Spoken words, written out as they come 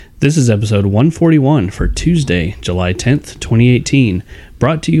This is episode 141 for Tuesday, July 10th, 2018,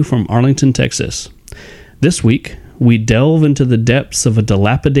 brought to you from Arlington, Texas. This week, we delve into the depths of a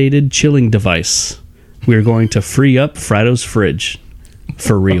dilapidated chilling device. We are going to free up Frado's fridge.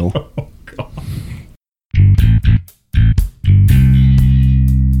 For real. Oh, God.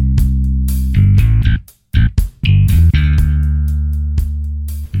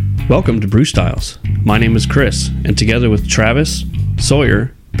 Welcome to Brew Styles. My name is Chris, and together with Travis,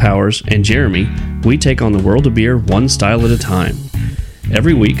 Sawyer, Powers, and Jeremy, we take on the world of beer one style at a time.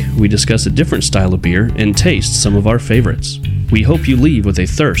 Every week, we discuss a different style of beer and taste some of our favorites. We hope you leave with a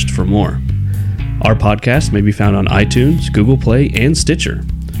thirst for more. Our podcast may be found on iTunes, Google Play, and Stitcher.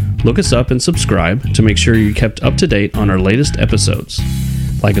 Look us up and subscribe to make sure you're kept up to date on our latest episodes.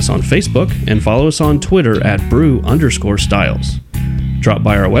 Like us on Facebook and follow us on Twitter at brew_styles. Drop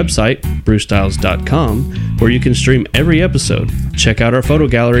by our website, brewstyles.com, where you can stream every episode, check out our photo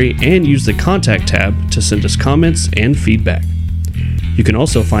gallery, and use the contact tab to send us comments and feedback. You can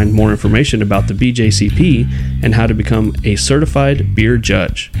also find more information about the BJCP and how to become a certified beer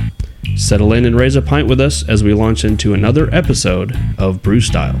judge. Settle in and raise a pint with us as we launch into another episode of Brew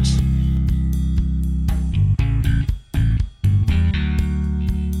Styles.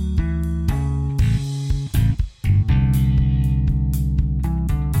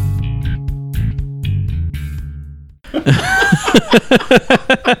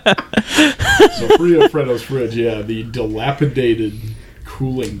 So free up Fredo's fridge, yeah, the dilapidated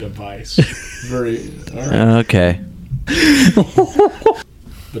cooling device. Very all right. Okay.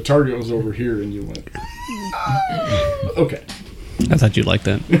 The target was over here and you went. Okay. I thought you'd like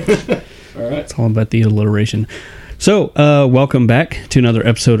that. All right. It's all about the alliteration. So, welcome back to another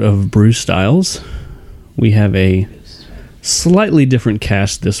episode of Brew Styles. We have a slightly different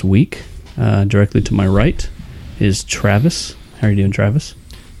cast this week. Directly to my right is Travis. How are you doing, Travis?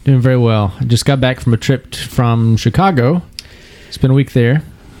 Doing very well. I just got back from a trip from Chicago. It's been a week there.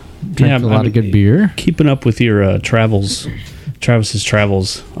 Drank a lot of good beer. Keeping up with your travels, Travis's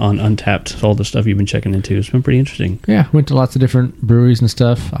travels on Untapped, all the stuff you've been checking into. It's been pretty interesting. Yeah, went to lots of different breweries and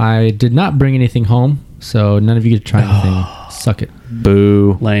stuff. I did not bring anything home, so none of you get to try anything. Suck it.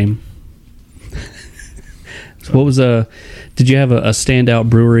 Boo. Lame. So what was did you have a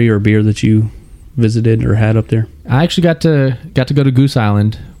standout brewery or beer that you visited or had up there? I actually got to go to Goose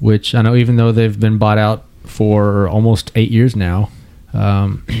Island, which I know even though they've been bought out for almost 8 years now,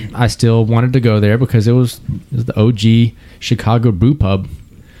 I still wanted to go there because it was the OG Chicago brew pub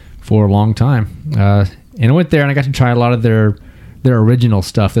for a long time. And I went there and I got to try a lot of their original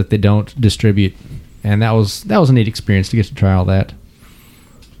stuff that they don't distribute, and that was a neat experience to get to try all that.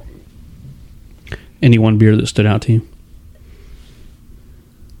 Any one beer that stood out to you?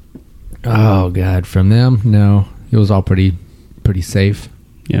 Oh God, from them? No, it was all pretty safe.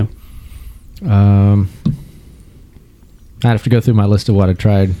 Yeah. I'd have to go through my list of what I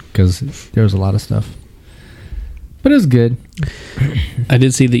tried because there was a lot of stuff, but it was good. I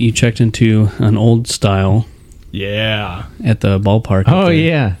did see that you checked into an old style Yeah. at the ballpark. Oh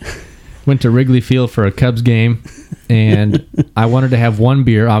yeah, went to Wrigley Field for a Cubs game, and I wanted to have one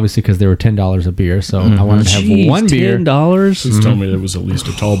beer, obviously because they were $10 a beer. So I wanted to have one beer. $10? Please tell me there was at least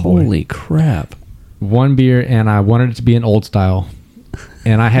a tall boy. Holy crap! One beer, and I wanted it to be an old style,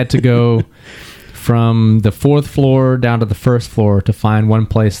 and I had to go from the 4th floor down to the 1st floor to find one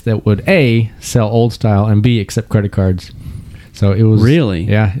place that would A, sell old style, and B, accept credit cards. So it was Really?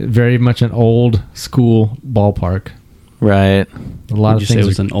 Yeah, very much an old school ballpark. Right. A lot Did you of say things. it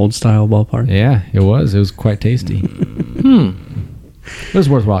was an old style ballpark? Yeah, it was. It was quite tasty. It was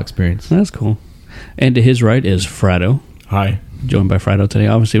a worthwhile experience. That's cool. And to his right is Frado, Hi. joined by Frado today.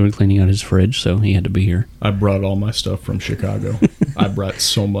 Obviously, we're cleaning out his fridge, so he had to be here. I brought all my stuff from Chicago. I brought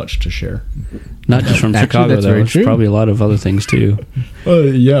so much to share. Not just from Actually, Chicago, that's though. very There's true. probably a lot of other things, too.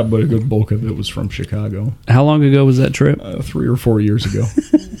 Yeah, but a good bulk of it was from Chicago. How long ago was that trip? 3 or 4 years ago.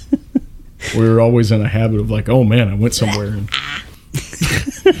 We were always in a habit of like, oh man, I went somewhere. And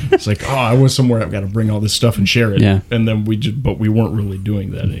it's like, oh, I went somewhere. I've got to bring all this stuff and share it. Yeah. And then but we weren't really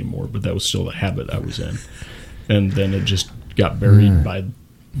doing that anymore. But that was still the habit I was in. And then it just got buried by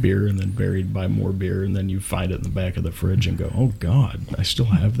beer and then buried by more beer. And then you find it in the back of the fridge and go, oh God, I still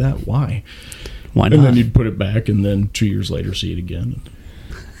have that. Why? Why And not? then you'd put it back and then 2 years later see it again.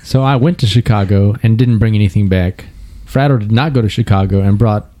 So I went to Chicago and didn't bring anything back. Frado did not go to Chicago and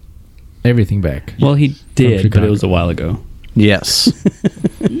brought everything back. Well, he did, but Chicago. it was a while ago. Yes.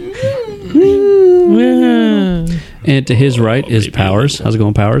 And to his right is Powers. How's it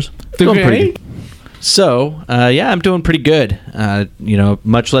going, Powers? Doing pretty. So, yeah, I'm doing pretty good.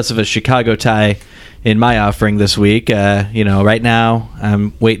 Much less of a Chicago tie in my offering this week. Right now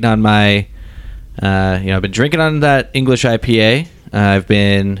I'm waiting on my. I've been drinking on that English IPA. I've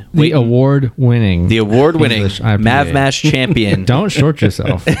been The waiting. award-winning English IPA. Mav Mash champion. Don't short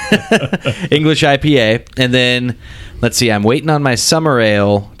yourself. English IPA, and then let's see. I'm waiting on my summer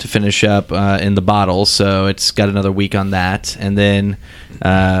ale to finish up in the bottle, so it's got another week on that. And then,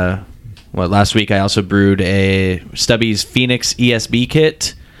 last week I also brewed a Stubby's Phoenix ESB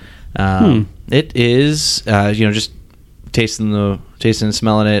kit. It is, just tasting and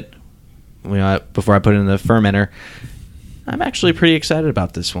smelling it. Before I put it in the fermenter, I'm actually pretty excited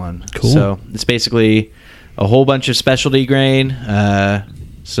about this one. Cool. So it's basically a whole bunch of specialty grain,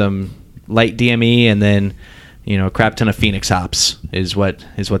 some light DME, and then a crap ton of Phoenix hops is what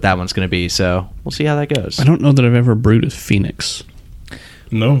that one's going to be. So we'll see how that goes. I don't know that I've ever brewed with Phoenix.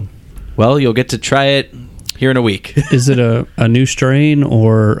 No. Well, you'll get to try it here in a week. Is it a new strain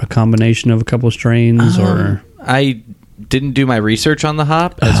or a combination of a couple of strains? Or I didn't do my research on the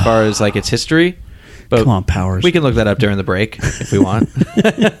hop as far as its history. But come on, Powers. we can look that up during the break if we want.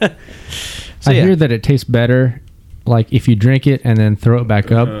 I hear that it tastes better, if you drink it and then throw it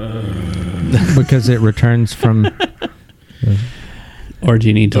back up, because it returns from. Or do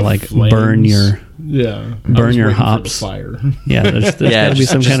you need to The flames. burn your? Yeah. Burn I was your waiting for the hops. fire. Yeah, there's Yeah, got to be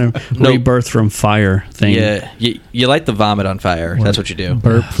some kind of no- rebirth from fire thing. Yeah, you light the vomit on fire. That's what you do.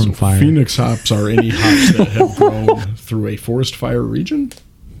 Burp from fire. Phoenix hops are any hops that have grown through a forest fire region?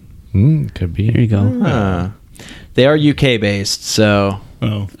 Could be. There you go. They are UK based, so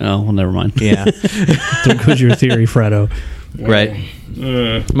Oh. Oh, well, never mind. yeah, There goes your theory, Fredo. right.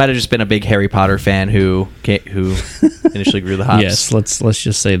 Might have just been a big Harry Potter fan who initially grew the hops. Yes, let's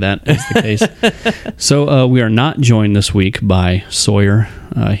just say that is the case. So we are not joined this week by Sawyer.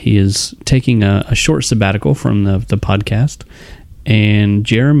 He is taking a short sabbatical from the podcast, and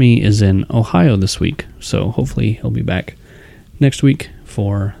Jeremy is in Ohio this week. So hopefully he'll be back next week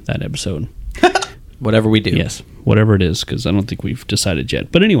for that episode. Whatever we do. Yes, whatever it is, because I don't think we've decided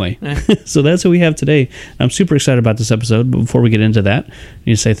yet. But anyway, so that's what we have today. I'm super excited about this episode. But before we get into that, I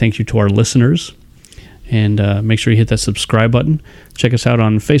need to say thank you to our listeners. And make sure you hit that subscribe button. Check us out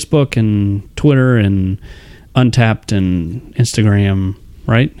on Facebook and Twitter and Untapped and Instagram,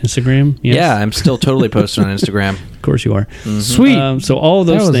 right? Instagram? Yes? Yeah, I'm still totally posting on Instagram. Of course you are. Sweet. So all of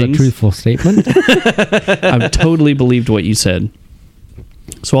those that was things. a truthful statement. I've totally believed what you said.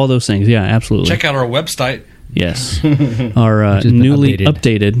 So all those things. Yeah, absolutely. Check out our website. Yes. Our Which has been newly updated.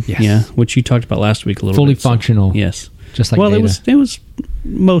 updated. Yes. Yeah, which you talked about last week a little Fully bit. So, functional. yes. Just like well, data. it was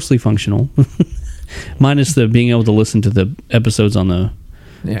mostly functional. Minus the being able to listen to the episodes on the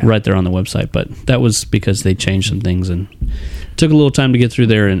right there on the website, but that was because they changed some things and took a little time to get through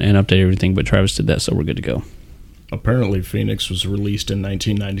there and update everything, but Travis did that, so we're good to go. Apparently, Phoenix was released in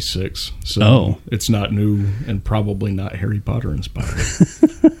 1996, so Oh. it's not new and probably not Harry Potter inspired.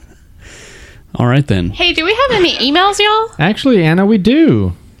 All right then. Hey, do we have any emails, y'all? Actually, Anna, we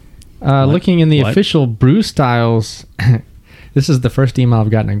do. Looking in the What? official Brew Styles, this is the first email I've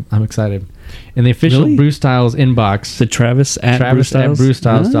gotten. I'm excited. In the official Really? Brew Styles inbox, The Travis at Travis at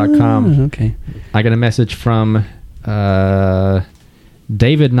Brewstyles? brewstyles.com. Ah, okay. I got a message from David9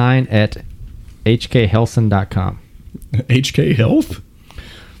 at hkhelson.com. HK Health?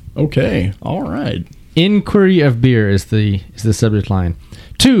 Okay, all right. Inquiry of beer is the subject line.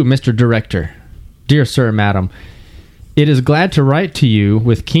 To Mr. Director, dear sir, madam, it is glad to write to you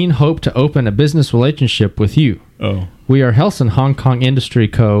with keen hope to open a business relationship with you. Oh, We are Helson Hong Kong Industry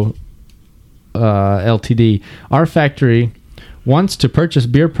Co. Ltd. Our factory wants to purchase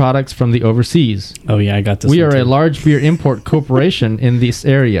beer products from the overseas. Oh yeah, I got this. We one are a too. large beer import corporation in this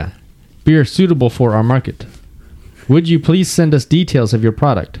area. Beer suitable for our market. Would you please send us details of your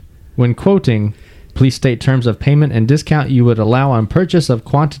product? When quoting, please state terms of payment and discount you would allow on purchase of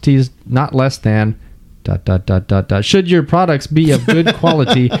quantities not less than ... Should your products be of good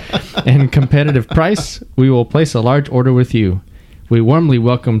quality and competitive price, we will place a large order with you. We warmly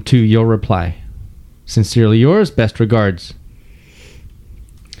welcome to your reply. Sincerely yours, best regards.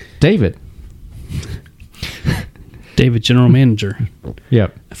 David. David, General Manager.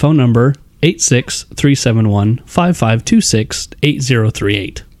 Yep. Phone number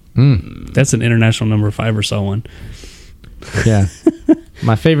 86-371-5526-8038. That's an international number if I ever saw one. Yeah.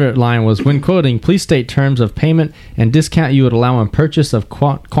 My favorite line was, when quoting, please state terms of payment and discount you would allow on purchase of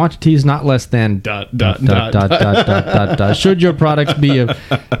quantities not less than ... Should your products be of...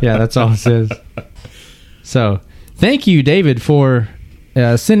 Yeah, that's all it says. So, thank you, David, for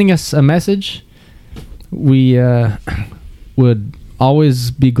sending us a message. We would always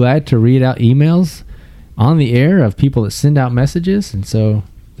be glad to read out emails on the air of people that send out messages, and so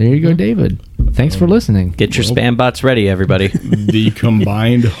There you go, David. Thanks for listening. Get your spam bots ready, everybody. The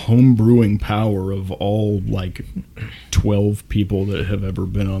combined home brewing power of all 12 people that have ever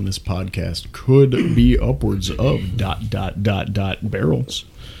been on this podcast could be upwards of ... barrels.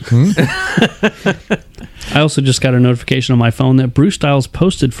 I also just got a notification on my phone that Brew Styles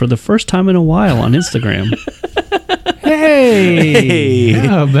posted for the first time in a while on Instagram. Hey,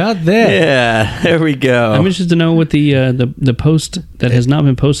 how about that? Yeah, there we go. I'm interested to know what the post that has not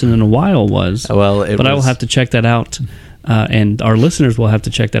been posted in a while was. Well, but I will have to check that out, and our listeners will have to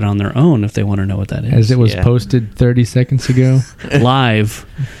check that on their own if they want to know what that is. As it was posted 30 seconds ago. Live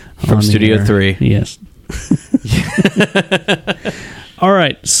from on the Studio air. 3. Yes. All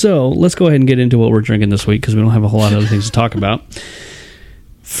right, so let's go ahead and get into what we're drinking this week because we don't have a whole lot of other things to talk about.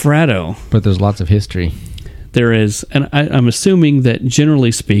 Fratto. But there's lots of history. There is, and I'm assuming that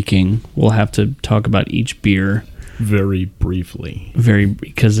generally speaking, we'll have to talk about each beer very briefly.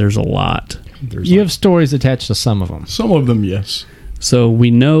 Because there's a lot. You have stories attached to some of them. Some of them, yes. So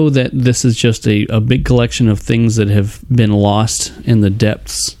we know that this is just a big collection of things that have been lost in the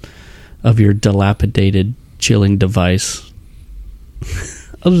depths of your dilapidated chilling device.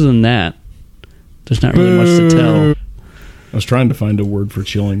 Other than that, there's not really much to tell. I was trying to find a word for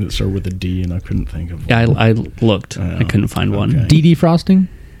chilling that started with a D, and I couldn't think of one. Yeah, I looked. I couldn't find one. Okay. Defrosting?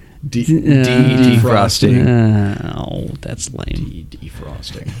 Defrosting. Oh, that's lame.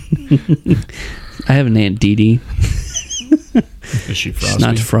 Defrosting. I have an Aunt Dee Dee. Is she frosty? She's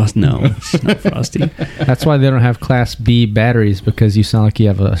not frost. No, she's not frosty. That's why they don't have Class B batteries, because you sound like you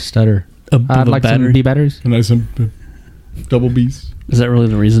have a stutter. I'd like battery? some B batteries. And I some double B's. Is that really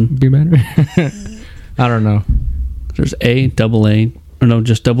the reason? B battery? I don't know. There's A, double A, or no,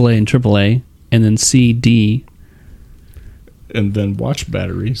 just double A and triple A, and then C, D. And then watch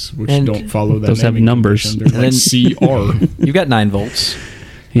batteries, which And don't follow that. those have naming numbers. convention. They're like CR. You've got 9 volts.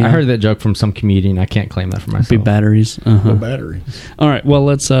 Yeah. I heard that joke from some comedian. I can't claim that for myself. B batteries. No batteries. All right. Well,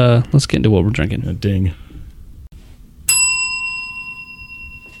 let's get into what we're drinking. A ding.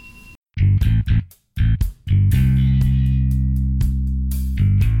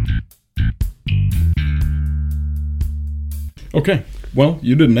 Okay. Well,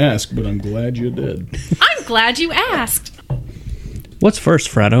 you didn't ask, but I'm glad you did. I'm glad you asked. What's first,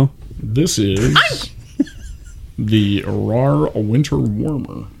 Fratto? This is the RAR Winter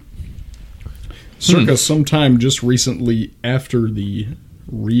Warmer. Circa sometime just recently after the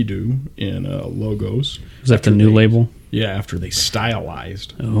redo in logos. Is that the new label? Yeah, after they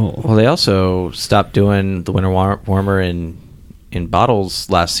stylized. Oh, Well, they also stopped doing the winter warmer in bottles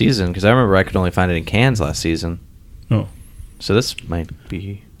last season, because I remember I could only find it in cans last season. Oh. So this might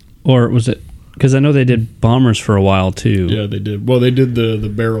be... or was it? Because I know they did bombers for a while too. Yeah, they did. Well, they did the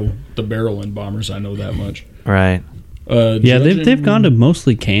barrel in bombers. I know that much. Right. Yeah, they've gone to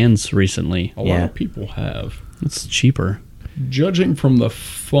mostly cans recently. A lot of people have. It's cheaper. Judging from the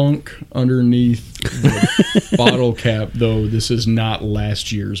funk underneath the bottle cap, though, this is not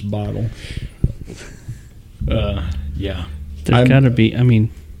last year's bottle. Yeah. There's got to be. I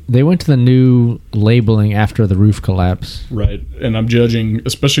mean, They went to the new labeling after the roof collapse. Right. And I'm judging,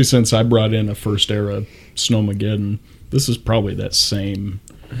 especially since I brought in a first era Snowmageddon, this is probably that same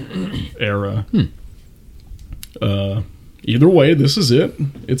era. Either way, this is it.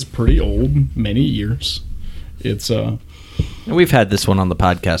 It's pretty old, many years. It's We've had this one on the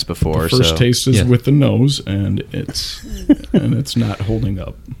podcast before. first so. taste is Yeah. with the nose, and it's not holding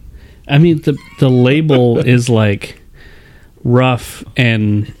up. I mean the label is like rough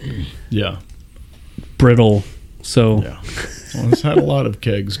and Yeah. brittle. So Yeah. Well, it's had a lot of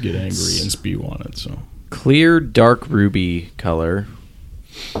kegs get angry and spew on it, so. Clear, dark ruby color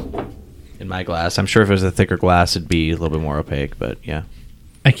in my glass. I'm sure if it was a thicker glass, it'd be a little bit more opaque, but yeah.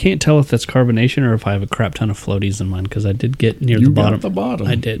 I can't tell if that's carbonation or if I have a crap ton of floaties in mine because I did get near You the got bottom. the bottom.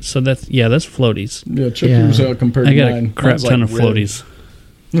 I did. So that's floaties. Yeah, check Yeah. yours out compared I to got mine. a crap Mine's ton like of red. floaties.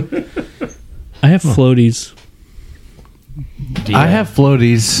 I have floaties. I have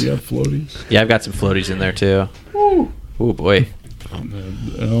floaties. You have floaties? Yeah, I've got some floaties in there too. Ooh, boy.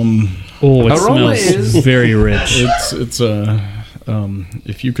 Oh, it Aroma smells is- very rich. It's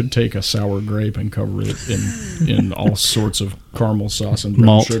if you could take a sour grape and cover it in all sorts of caramel sauce and brown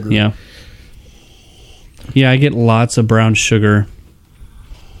Malt, sugar. yeah. Yeah, I get lots of brown sugar,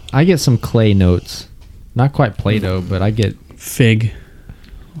 I get some clay notes. Not quite Play-Doh, but I get, fig,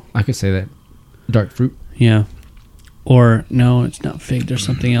 I could say that, dark fruit. yeah. Or, no, it's not fig. There's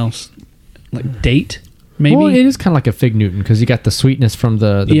something else. Like date, maybe? Well, it is kind of like a fig Newton because you got the sweetness from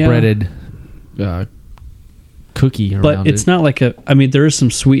the Yeah. breaded cookie around But it's it. not like a... I mean, there is some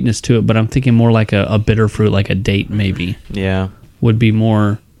sweetness to it, but I'm thinking more like a bitter fruit, like a date maybe, Yeah. would be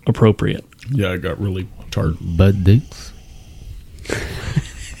more appropriate. Yeah, it got really tart. Bud Dukes.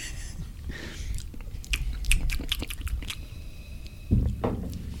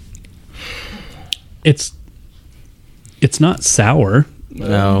 It's not sour.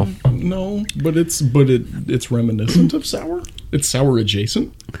 No. No, but it's reminiscent of sour. It's sour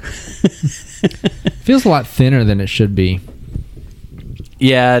adjacent. Feels a lot thinner than it should be.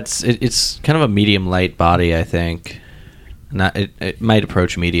 Yeah, it's kind of a medium light body, I think. Not it might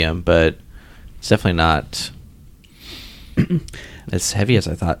approach medium, but it's definitely not as heavy as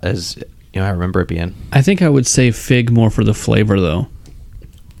I remember it being. I think I would say fig more for the flavor though,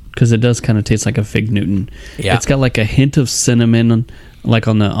 because it does kind of taste like a Fig Newton. Yeah. It's got like a hint of cinnamon, like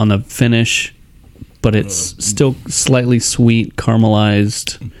on the finish, but it's still slightly sweet,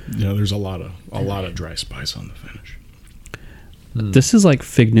 caramelized. Yeah, there's a lot of dry spice on the finish. This is like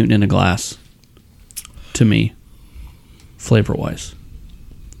Fig Newton in a glass, to me, flavor wise.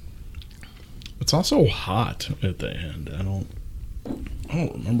 It's also hot at the end. I don't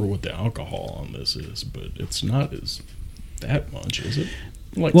remember what the alcohol on this is, but it's not that much, is it?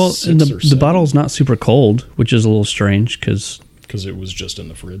 Like Well, 6 or the 7? bottle's not super cold, which is a little strange because it was just in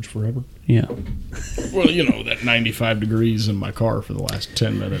the fridge forever. yeah. Well, that 95 degrees in my car for the last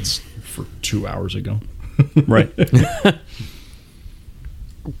 10 minutes for 2 hours ago. Right.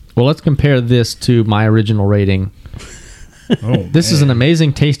 Well, let's compare this to my original rating. Oh, This is an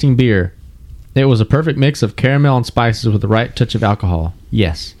amazing tasting beer. It was a perfect mix of caramel and spices with the right touch of alcohol.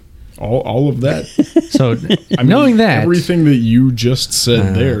 Yes. all of that. So, I mean, knowing that, everything that you just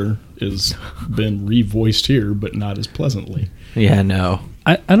said there is been revoiced here, but not as pleasantly. Yeah, no.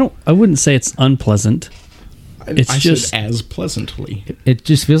 I wouldn't say it's unpleasant. It's I just said as pleasantly. it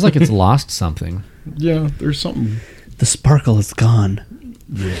just feels like it's lost something. Yeah, there's something. the sparkle is gone.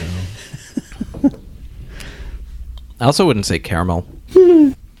 Yeah. I also wouldn't say caramel.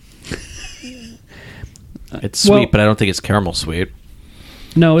 It's sweet, Well- but I don't think it's caramel sweet.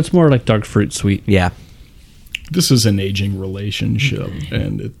 No, it's more like dark fruit sweet. Yeah. This is an aging relationship,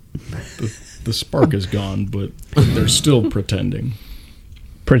 and the spark is gone, but they're still pretending.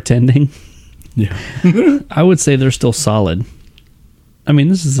 Pretending. Yeah. I would say they're still solid. I mean,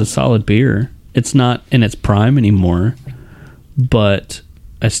 this is a solid beer. It's not in its prime anymore, but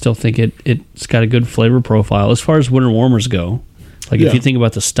I still think it's got a good flavor profile. As far as winter warmers go, like Yeah. if you think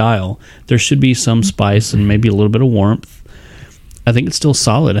about the style, there should be some spice and maybe a little bit of warmth. I think it's still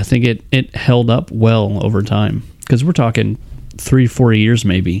solid. I think it held up well over time because we're talking 3-4 years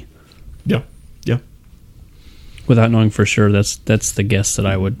maybe. Yeah. Yeah. Without knowing for sure, that's the guess that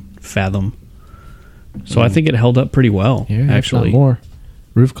I would fathom. So I think it held up pretty well, Yeah, actually. actually. More.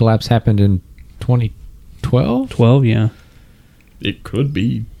 Roof collapse happened in 2012 12, yeah. It could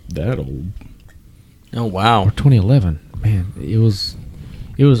be that old. Oh, wow. or 2011. Man, it was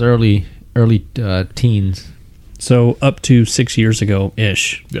early teens. So up to 6 years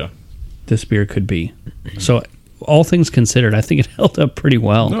ago-ish, Yeah. this beer could be. So all things considered, I think it held up pretty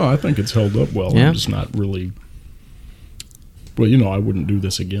well. No, I think it's held up well. Yeah. I'm just not really. Well, I wouldn't do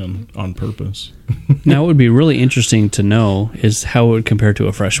this again on purpose. Now, what would be really interesting to know is how it would compare to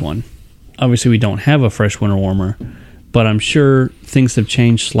a fresh one. Obviously, we don't have a fresh winter warmer, but I'm sure things have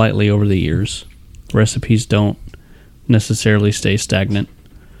changed slightly over the years. Recipes don't necessarily stay stagnant.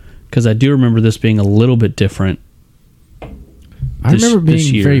 Because I do remember this being a little bit different. I This- remember this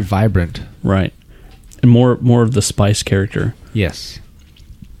being year. very vibrant. Right. And more of the spice character. Yes.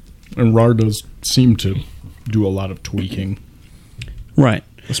 And RAR does seem to do a lot of tweaking. Right.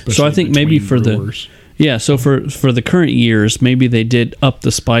 Especially So I think maybe between for brewers. so for the current years, maybe they did up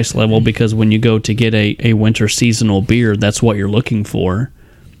the spice level because when you go to get a winter seasonal beer, that's what you're looking for.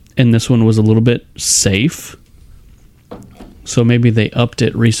 And this one was a little bit safe. So maybe they upped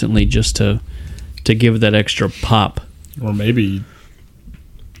it recently just to give that extra pop. Or maybe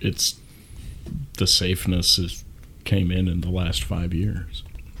it's the safeness came in the last 5 years.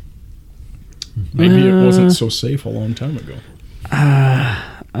 Maybe it wasn't so safe a long time ago.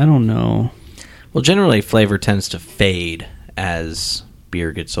 I don't know. Well, generally, flavor tends to fade as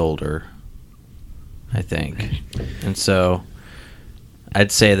beer gets older, I think. And so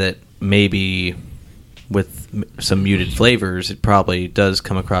I'd say that maybe with some muted flavors, it probably does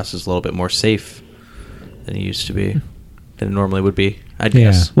come across as a little bit more safe than it used to be, than it normally would be, I'd Yeah.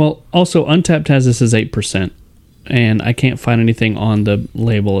 guess. Well, also Untapped has this as 8%, and I can't find anything on the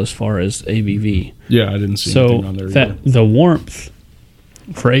label as far as ABV. Yeah, I didn't see So anything on there either. that the warmth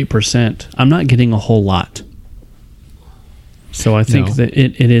for 8%, I'm not getting a whole lot. So I think No. that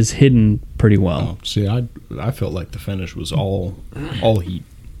it is hidden pretty well. Oh, see, I felt like the finish was all heat.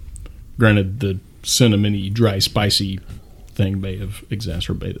 Granted, the cinnamony, dry, spicy thing may have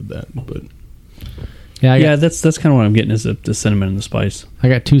exacerbated that. But Yeah, Yeah, that's kind of what I'm getting is the cinnamon and the spice. I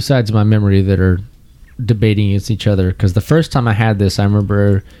got two sides of my memory that are debating against each other. Because the first time I had this, I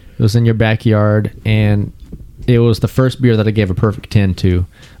remember it was in your backyard, and it was the first beer that I gave a perfect 10 to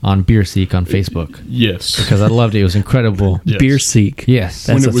on BeerSeek on Facebook. yes, Because I loved it. It was incredible. Yes. Beer Seek. Yes.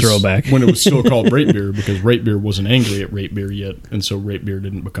 That's a was, throwback. when it was still called Rate Beer, because Rate Beer wasn't angry at Rate Beer yet, and so Rate Beer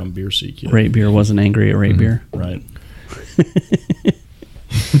didn't become Beer Seek yet. Rate Beer wasn't angry at Rate Beer. Right.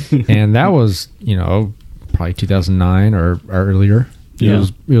 And that was, probably 2009 or earlier. Yeah.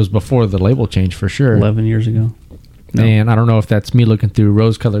 It was before the label change for sure. 11 years ago. No. And I don't know if that's me looking through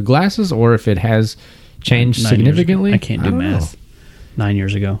rose-colored glasses or if it has changed 9 years ago. significantly. I can't do don't math. know. 9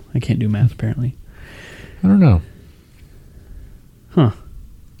 years ago. I can't do math, apparently. I don't know. Huh.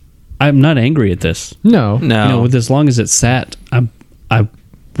 I'm not angry at this. No. No. With as long as it sat, I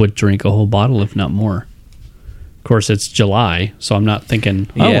would drink a whole bottle, if not more. Of course, it's July, so I'm not thinking,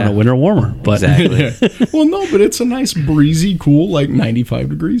 I Yeah. want a winter warmer. But Exactly. Yeah. Well, no, but it's a nice breezy, cool, like 95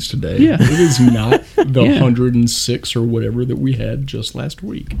 degrees today. Yeah. It is not the Yeah. 106 or whatever that we had just last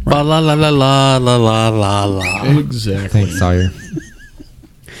week. La la la la la la la la la. Exactly. Thanks, Sawyer.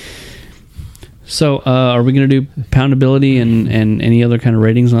 So, are we going to do poundability and any other kind of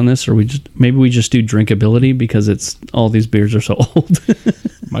ratings on this, or maybe we just do drinkability because it's all these beers are so old?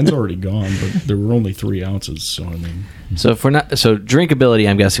 Mine's already gone, but there were only 3 ounces, so I mean, So if we're not, so drinkability,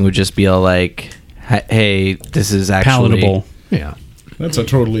 I'm guessing would just be a like, hey, this is actually Palatable. Yeah. that's a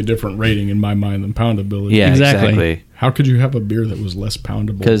totally different rating in my mind than poundability. Yeah, Exactly. exactly. How could you have a beer that was less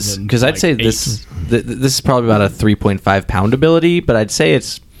poundable? Because than, I'd say like, this is probably about a 3.5 poundability, but I'd say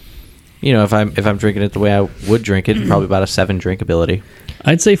it's, if I'm drinking it the way I would drink it, probably about a 7 drinkability.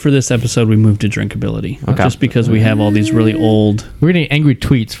 I'd say for this episode, we moved to drinkability. Okay. Just because we have all these really old... We're getting angry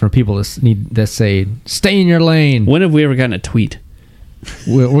tweets from people that say, stay in your lane. When have we ever gotten a tweet?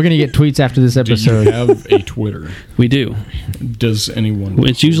 We're going to get tweets after this Do you episode. have a Twitter? We do. Does anyone?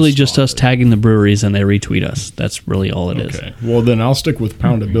 It's usually just us respond? tagging the breweries and they retweet us. That's really all it is. Okay. Well, then I'll stick with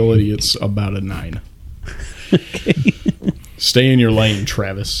poundability. It's about a 9. Stay in your lane,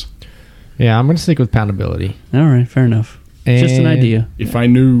 Travis. Yeah, I'm going to stick with poundability. All right, fair enough. Just an And- idea. If I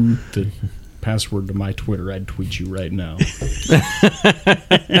knew the password to my Twitter, I'd tweet you right now.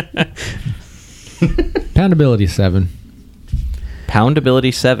 Poundability 7.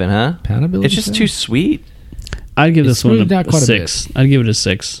 Poundability 7, huh? Poundability It's just 7? too sweet. I'd give It's this one smoothed out a quite a 6. I'd give it a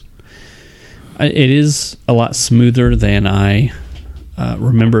 6. It is a lot smoother than I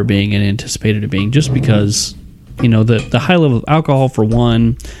remember it being and anticipated it being, just because the high level of alcohol for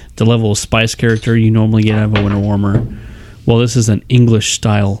one, the level of spice character you normally get out of a winter warmer. Well, this is an English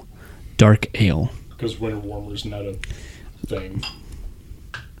style dark ale. Because winter warmer's not a thing.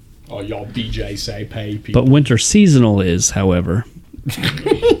 Oh, y'all BJ say pay people. But winter seasonal is, however.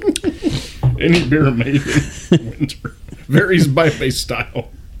 Any beer made in winter varies by base style.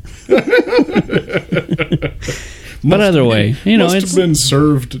 But either way, must it's have been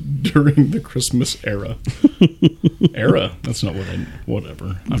served during the Christmas era. That's not what I.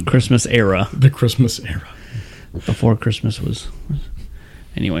 Whatever. Christmas era. The Christmas era. Before Christmas was.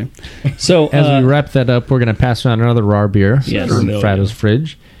 Anyway, so As we wrap that up, we're going to pass around another RAR beer Yes. from Saturnalia. Frado's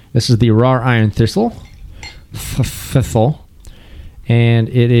Fridge. This is the RAR Iron Thistle. Thistle. And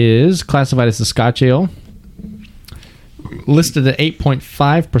it is classified as a Scotch ale. Listed at 8.5%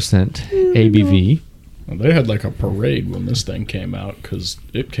 ABV. Well, they had like a parade when this thing came out because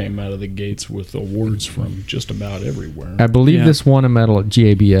it came out of the gates with awards from just about everywhere. I believe Yeah. this won a medal at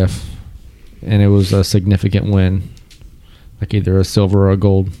GABF. And it was a significant win. Like either a silver or a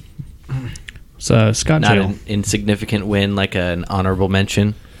gold. so Scotch Not ale. an insignificant win, like an honorable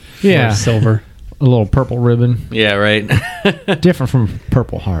mention. Or silver. A little purple ribbon. Yeah, right. Different from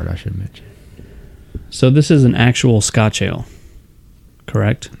Purple Heart, I should mention. So this is an actual Scotch ale,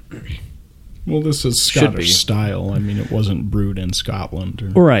 correct? Well, this is Should be. Scottish style. I mean, it wasn't brewed in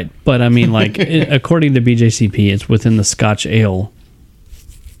Scotland. Or, Right, but I mean, like according to BJCP, it's within the Scotch ale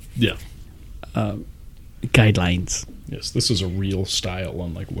yeah. guidelines. Yes, this is a real style,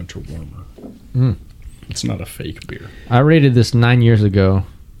 unlike Winter Warmer. Mm. It's not a fake beer. I rated this 9 years ago,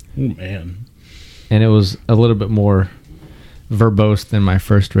 Oh, man. and it was a little bit more verbose than my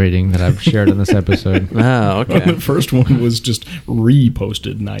first rating that I've shared in this episode. Oh, okay. The first one was just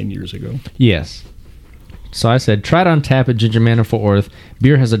reposted 9 years ago. Yes. So I said, tried on tap at Ginger Man in Fort Worth.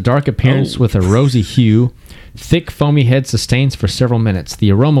 Beer has a dark appearance with a rosy hue. Thick, foamy head sustains for several minutes.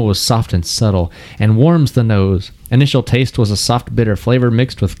 The aroma was soft and subtle and warms the nose. Initial taste was a soft, bitter flavor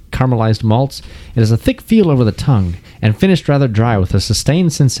mixed with caramelized malts. It has a thick feel over the tongue and finished rather dry with a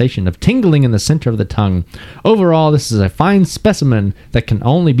sustained sensation of tingling in the center of the tongue. Overall, this is a fine specimen that can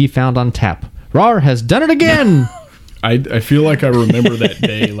only be found on tap. Rar has done it again! I feel like I remember that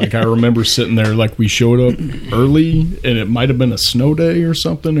day. Like, I remember sitting there, like, we showed up early, and it might have been a snow day or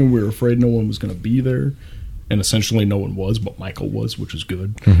something, and we were afraid no one was going to be there. And essentially no one was, but Michael was, which was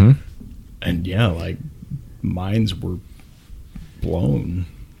good. Mm-hmm. And yeah, like, minds were blown.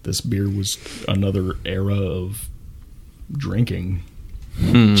 This beer was another era of drinking.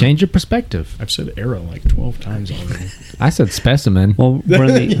 Change your perspective. I've said era like 12 times already. I said specimen. Well, we're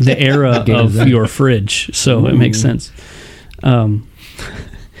in the era of your fridge, so it makes sense.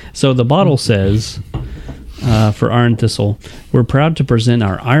 So the bottle says, for Iron Thistle, we're proud to present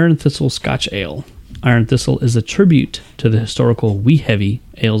our Iron Thistle Scotch Ale. Iron Thistle is a tribute to the historical wee heavy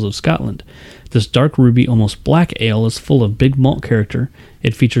ales of Scotland. This dark ruby, almost black ale is full of big malt character.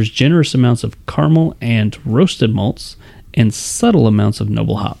 It features generous amounts of caramel and roasted malts and subtle amounts of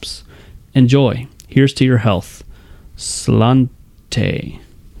noble hops. Enjoy. Here's to your health. Slante.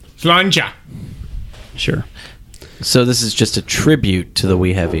 Slanja. Sure. So this is just a tribute to the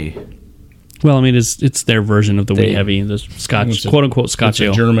Wee Heavy. Well, I mean, it's their version of the wee They- heavy, the Scotch, It's a- quote unquote Scotch It's a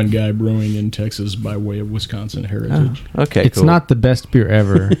ale. German guy brewing in Texas by way of Wisconsin heritage. Okay, It's cool. not the best beer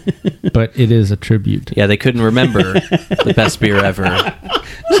ever, but it is a tribute. Yeah, they couldn't remember the best beer ever,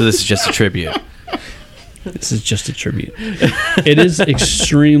 so this is just a tribute. This is just a tribute. It is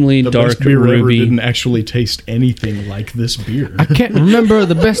extremely The dark best beer ever ruby. didn't actually taste anything like this beer. I can't remember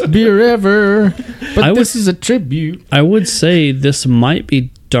the best beer ever, but I this would- is a tribute. I would say this might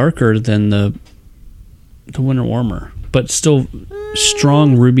be darker than the Winter Warmer, but still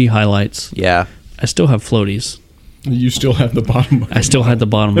strong ruby highlights. Yeah, I still have floaties. You still have the bottom. I still had the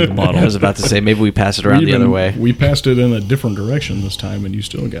bottom of the I bottle. was about to say maybe we pass it around the other way. We passed it in a different direction this time, and you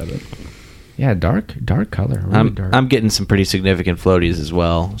still got it. Yeah, dark color. Really dark. I'm getting some pretty significant floaties as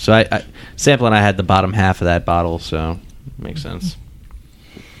well. So I Sample and I had the bottom half of that bottle, so makes sense.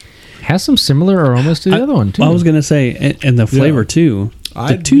 Has some similar aromas to the other one, too. I was going to say, and the flavor too. The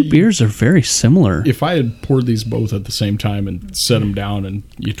I'd two be- beers are very similar. If I had poured these both at the same time and set them down, and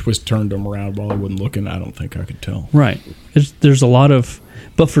you turned them around while I wasn't looking, I don't think I could tell. Right. There's a lot of,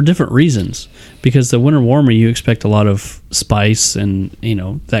 but for different reasons. Because the Winter Warmer, you expect a lot of spice and,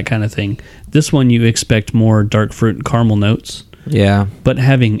 that kind of thing. This one, you expect more dark fruit and caramel notes. Yeah, But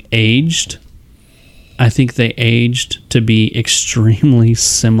having aged, I think they aged to be extremely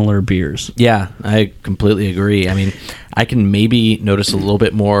similar beers. yeah, I completely agree. I mean, I can maybe notice a little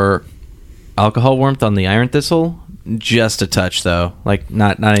bit more alcohol warmth on the Iron Thistle, just a touch though. Like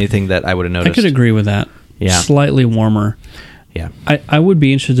not anything that I would have I noticed. could agree with that. Yeah. Slightly warmer. Yeah. I would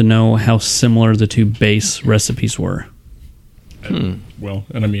be interested to know how similar the two base recipes were, Well,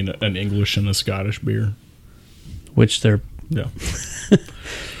 and I mean an English and a Scottish beer. which they're, Yeah.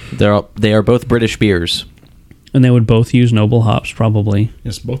 They are both British beers. and they would both use noble hops probably,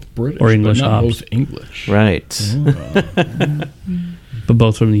 It's both British Or English but not hops. both English. Right. but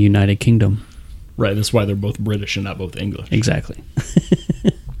both from the United Kingdom. Right, that's why they're both British and not both English. Exactly.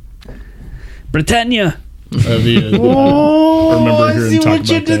 Britannia. I remember hearing talk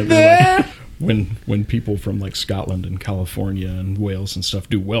about that. They're like, when people from like Scotland and California and Wales and stuff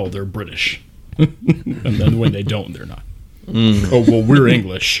do well, they're British, and then when they don't, they're not. Oh well, we're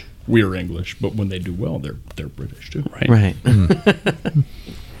English. We're English, but when they do well, they're British too. Right. Right.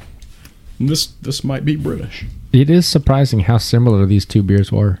 And this might be British. It is surprising how similar these two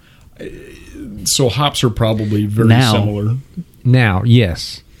beers were. So hops are probably very Now. similar. Now,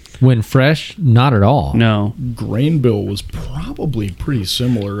 yes. When fresh, not at all. No. Grain bill was probably pretty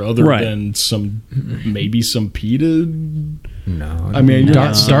similar, other Right. than maybe some peated. No. I mean, you're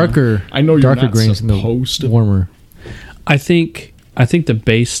not some- darker. I know you're darker not grains in the supposed to- warmer. I think the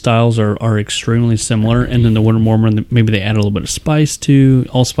base styles are extremely similar, and then the Winter Warmer, maybe they add a little bit of spice to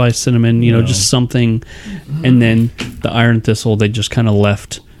allspice, cinnamon, just something, and then the Iron Thistle they just kind of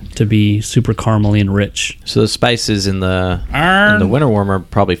left to be super caramely and rich. So the spices in the Winter Warmer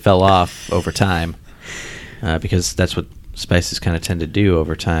probably fell off over time, because that's what spices kind of tend to do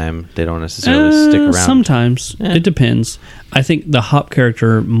over time. They don't necessarily stick around. Sometimes Yeah. it depends. I think the hop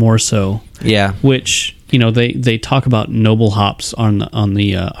character more so, Yeah. which they talk about noble hops on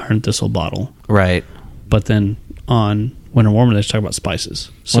the Iron Thistle bottle, Right. but then on Winter Warmer they talk about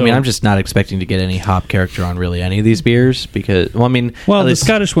spices. So Well, I mean, I'm just not expecting to get any hop character on really any of these beers because, at the least-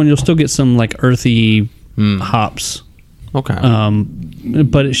 Scottish one you'll still get some like earthy hops. Okay.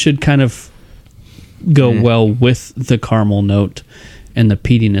 But it should kind of go well with the caramel note and the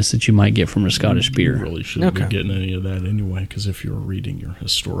peatiness that you might get from a Scottish You beer. really shouldn't Okay. be getting any of that anyway, because if you're reading your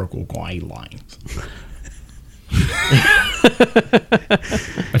historical guidelines.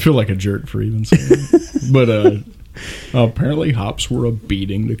 I feel like a jerk for even saying that. But apparently hops were a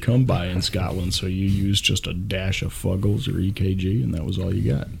beating to come by in Scotland, so you used just a dash of Fuggles or EKG, and that was all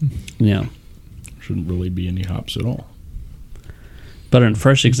you got. Yeah. Shouldn't really be any hops at all. But in a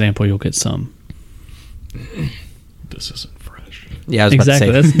fresh example, you'll get some. This isn't fresh. Yeah, I was Exactly.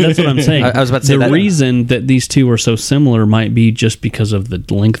 about to say. That's what I'm saying. I was about to say the that. reason that these two are so similar might be just because of the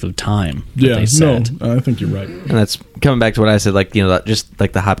length of time that Yeah, they set. no, I think you're right. And that's coming back to what I said, like, you know, that just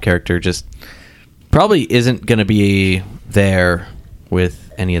like the hop character just probably isn't going to be there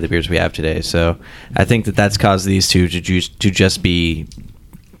with any of the beers we have today. So I think that that's caused these two to just be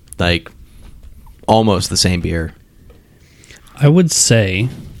like almost the same beer. I would say,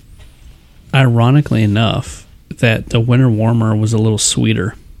 ironically enough, that the Winter Warmer was a little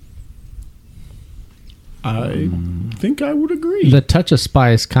sweeter. I think I would agree. The touch of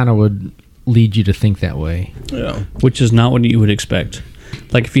spice kind of would lead you to think that way. Yeah. Which is not what you would expect.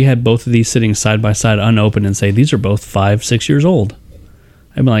 Like if you had both of these sitting side by side unopened and say these are both 5-6 years old,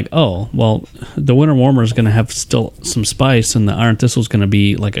 I'd be like, oh, well, the Winter Warmer is going to have still some spice and the Iron Thistle is going to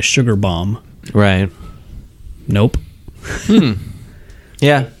be like a sugar bomb. Right. Nope.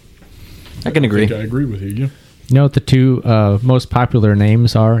 Yeah. I can I agree. think I agree with you. Yeah. You know what the two most popular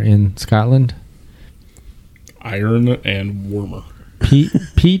names are in Scotland? Iron and Warmer.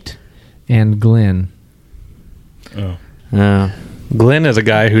 Pete and Glenn. Oh. Glenn is a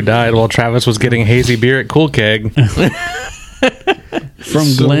guy who died while Travis was getting hazy beer at Cool Keg.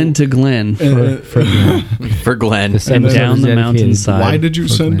 From Glen to Glen. For Glenn. And down the mountainside. Why did you For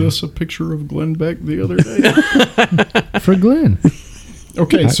send Glenn. us a picture of Glenn Beck the other day? For Glenn.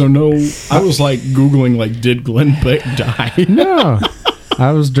 Okay, so no, I was like Googling, like, did Glenn Beck die? No.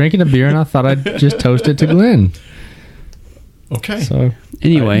 I was drinking a beer and I thought I'd just toast it to Glenn. Okay. So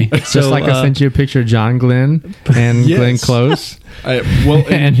Anyway, just so like I sent you a picture of John Glenn and Yes. Glenn Close Well,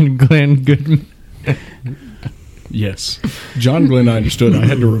 and Glenn Goodman. yes. John Glenn, I understood. I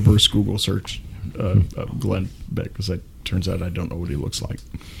had to reverse Google search Glenn Beck because it turns out I don't know what he looks like.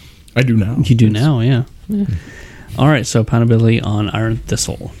 I do now. you do now, yeah. All right, so poundability on Iron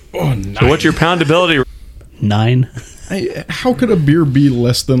Thistle. Oh, nice. So what's your poundability? 9. How could a beer be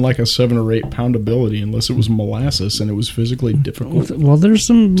less than like a 7 or 8 poundability unless it was molasses and it was physically difficult Well, there's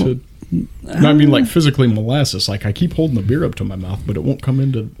some... to... No, I mean, like, physically molasses. Like, I keep holding the beer up to my mouth, but it won't come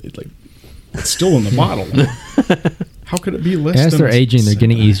into... Like, it's still in the bottle. How could it be less As than... they're aging, they're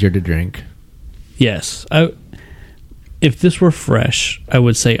getting easier to drink. Yes. If this were fresh, I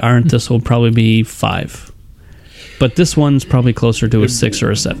would say Iron Thistle would probably be 5. But this one's probably closer to a 6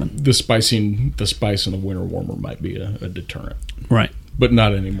 or a 7. The spice in the Winter Warmer might be a deterrent, Right. but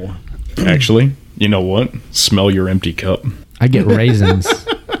not anymore. Actually, you know what? Smell your empty cup. I get raisins.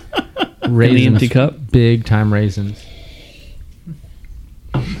 In the empty cup? Big time raisins.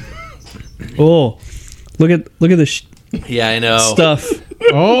 Oh, look at the Yeah, I know. stuff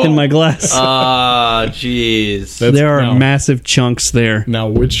Oh, in my glass. Ah, jeez. That's- there are now- massive chunks there. Now,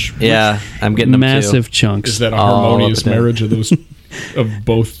 which Yeah, I'm getting them Massive too. chunks. is that a All harmonious up and down. marriage of those of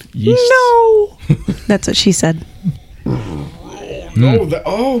both yeasts? No. That's what she said.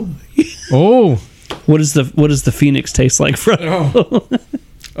 Oh, oh, What does the Phoenix taste like, Fred? None of the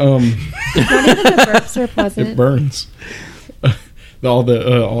burps are it pleasant. burns. All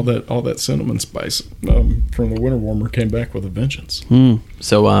that cinnamon spice from the Winter Warmer came back with a vengeance.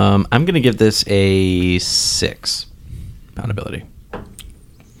 So I'm going to give this a 6 poundability. I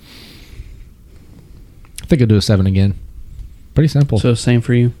think I'll do a 7 again. Pretty simple. So same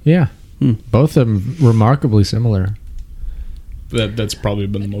for you. yeah. Both of them remarkably similar. That's probably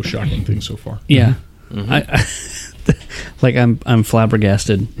been the most shocking thing so far. Yeah. I like I'm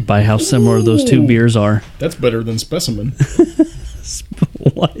flabbergasted by how similar those two beers are. That's better than Specimen.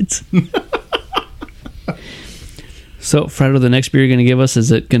 What? So, Fredo, the next beer you're going to give us,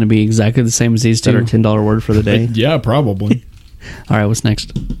 is it going to be exactly the same as these Is that two? our $10 word for the day? Yeah, probably. All right, what's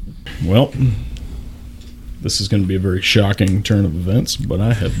next? Well, this is going to be a very shocking turn of events, but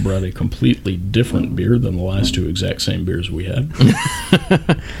I have brought a completely different beer than the last two exact same beers we had.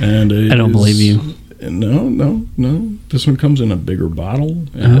 And I don't believe you. No. This one comes in a bigger bottle.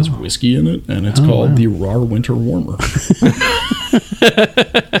 It has whiskey in it, and it's called the Rar Winter Warmer.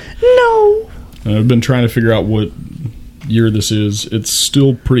 No. And I've been trying to figure out what year this is. It's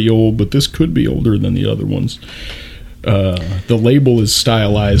still pretty old, but this could be older than the other ones. The label is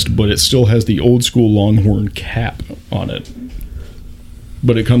stylized, but it still has the old school Longhorn cap on it.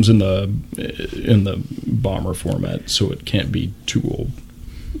 But it comes in the bomber format, so it can't be too old.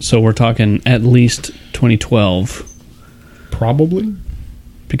 So we're talking at least 2012. Probably.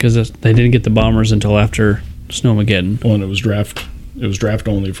 Because they didn't get the bombers until after Snowmageddon. Well, and it was draft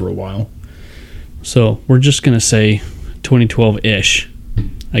only for a while. So we're just going to say 2012-ish,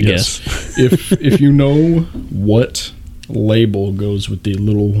 I guess. If you know what label goes with the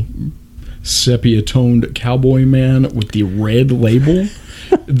little sepia-toned cowboy man with the red label,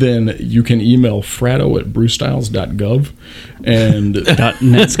 then you can email fratto@brewstyles.gov and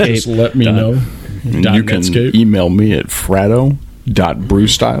 .netscape. just let me know. And you can email me at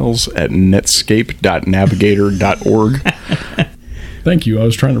fratto.brewstyles@netscape.navigator.org. Thank you. I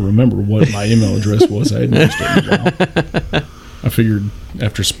was trying to remember what my email address was. I hadn't used it in a while. I figured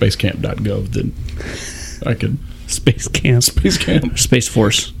after spacecamp.gov that I could... Space Camp. Space Camp. Space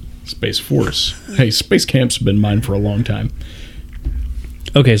Force. Space Force. Hey, Space Camp's been mine for a long time.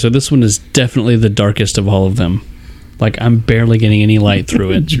 Okay, so this one is definitely the darkest of all of them. Like, I'm barely getting any light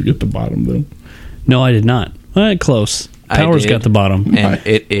through it. Did you get the bottom, though? No, I did not. Close. Powers got the bottom. And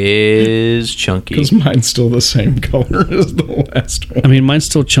it is chunky. Because mine's still the same color as the last one. I mean, mine's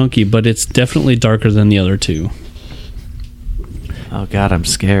still chunky, but it's definitely darker than the other two. Oh, God, I'm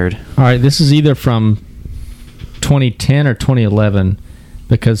scared. All right, this is either from 2010 or 2011,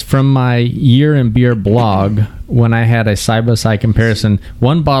 because from my Year in Beer blog, when I had a side-by-side comparison,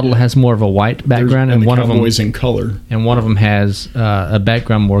 one bottle has more of a white background, and one of them in color, and one of them has a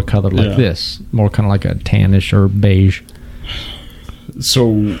background more colored like this, more kind of like a tannish or beige.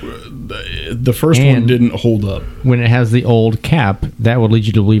 So the first one didn't hold up. When it has the old cap, that would lead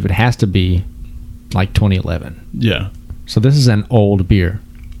you to believe it has to be like 2011. Yeah. So this is an old beer,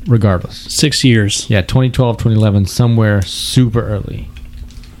 regardless. 6 years. Yeah, 2012, 2011, somewhere super early.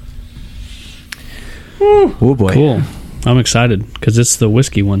 Oh, boy. Cool. I'm excited because it's the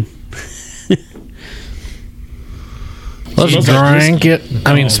whiskey one. Let's drink it.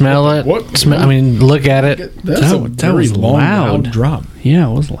 I mean, smell it. What? I mean, look at it. That's a very was long, loud. loud drop. Yeah,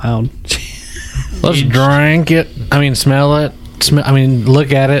 it was loud. Let's drink it. I mean, smell it. I mean,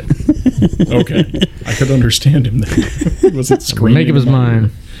 look at it. Okay. I could understand him then. Was it screaming? Make up his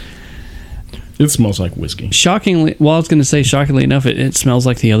mind. It smells like whiskey. Shockingly, well, I was going to say, shockingly enough, it smells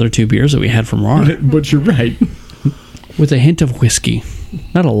like the other two beers that we had from RAR. But you're right. With a hint of whiskey.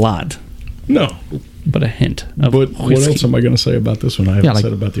 Not a lot, No. but a hint of But whiskey. what else am I going to say about this one? I haven't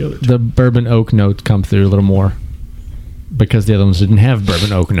said about the other two. The bourbon oak notes come through a little more because the other ones didn't have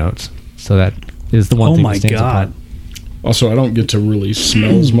bourbon oak notes. So that is the one Oh thing my that stands God. apart. Also, I don't get to really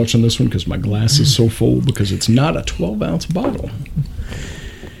smell as much on this one because my glass is so full because it's not a 12-ounce bottle.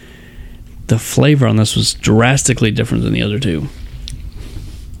 The flavor on this was drastically different than the other two.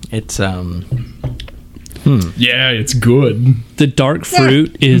 It's, Yeah, it's good. The dark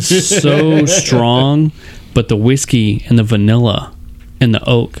fruit is so strong, but the whiskey and the vanilla and the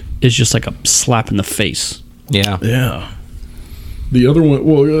oak is just like a slap in the face. yeah. Yeah. The other one,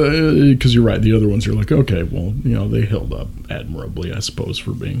 well, because you're right, the other ones are like, okay, well, they held up admirably, I suppose,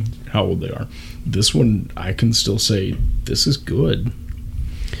 for being how old they are. This one, I can still say, this is good.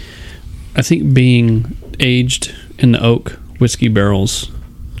 I think being aged in the oak whiskey barrels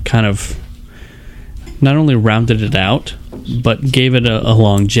kind of not only rounded it out, but gave it a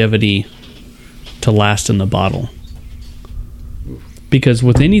longevity to last in the bottle. Because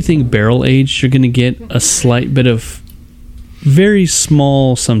with anything barrel aged, you're going to get a slight bit of very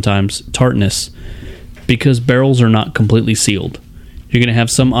small, sometimes, tartness because barrels are not completely sealed. You're going to have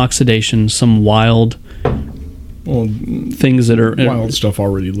some oxidation, some wild things that are... Wild stuff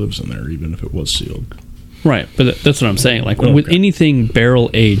already lives in there, even if it was sealed. Right, but that's what I'm saying. Like with anything barrel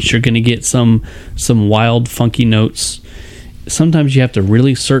aged, you're going to get some wild, funky notes. Sometimes you have to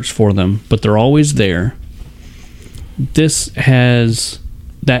really search for them, but they're always there. This has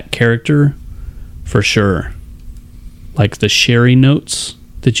that character for sure. Like the sherry notes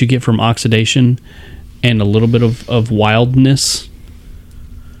that you get from oxidation and a little bit of wildness,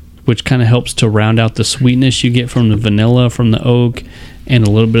 which kind of helps to round out the sweetness you get from the vanilla, from the oak, and a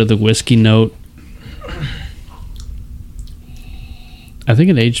little bit of the whiskey note. I think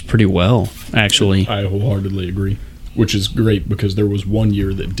it aged pretty well, actually. I wholeheartedly agree, which is great because there was one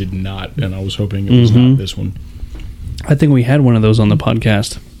year that did not, and I was hoping it was not this one. I think we had one of those on the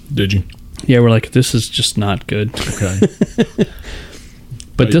podcast. Did you? Yeah, we're like, this is just not good. Okay.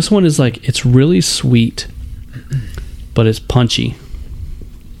 But this one is like, it's really sweet, but it's punchy.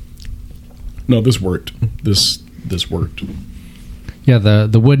 No, this worked. This worked. Yeah,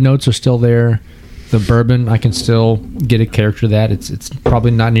 the wood notes are still there. The bourbon, I can still get a character of that. It's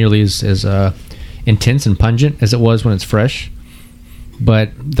probably not nearly as intense and pungent as it was when it's fresh, but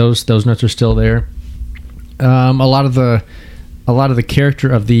those notes are still there. A lot of the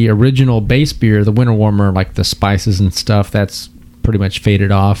character of the original base beer, the Winter Warmer, like the spices and stuff, that's pretty much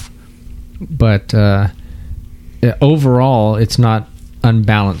faded off. But overall, it's not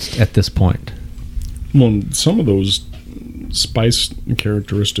unbalanced at this point. Well, some of those spice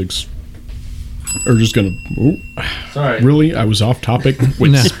characteristics are just going to... Sorry. Really? I was off topic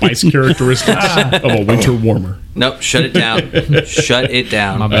with spice characteristics of a Winter Warmer. Nope, shut it down. Shut it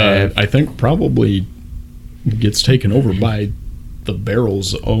down. My bad. I think probably gets taken over by the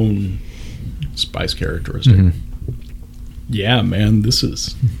barrel's own spice characteristic. Mm-hmm. Yeah, man, this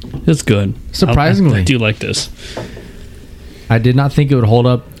is... It's good. Surprisingly. I do like this. I did not think it would hold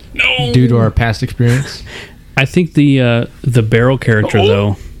up due to our past experience. I think the barrel character,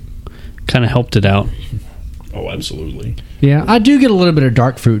 though, kind of helped it out. Oh, absolutely. Yeah, I do get a little bit of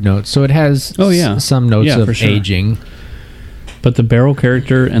dark fruit notes, so it has some notes of for sure. aging. But the barrel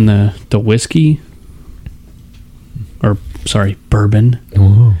character and the whiskey, or sorry, bourbon,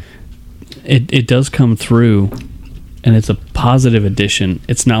 it does come through, and it's a positive addition.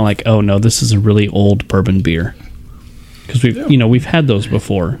 It's not like, oh no, this is a really old bourbon beer, because we've had those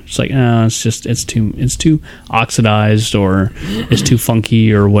before. It's like, it's too oxidized, or it's too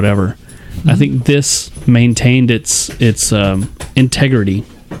funky, or whatever. I think this maintained its integrity.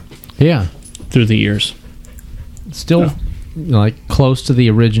 Yeah, through the years. Still, like close to the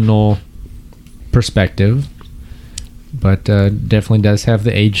original perspective, but definitely does have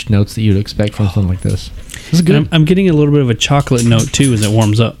the aged notes that you'd expect from something like this. This is good. I'm getting a little bit of a chocolate note too as it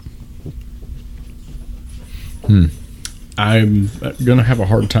warms up. I'm going to have a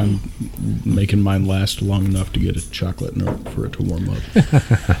hard time making mine last long enough to get a chocolate note for it to warm up.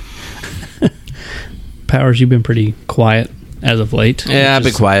 Powers, you've been pretty quiet as of late. Yeah, I've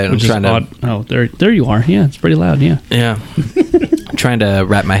been quiet. I'm trying to... Oh, there you are. Yeah, it's pretty loud, yeah. Yeah. I'm trying to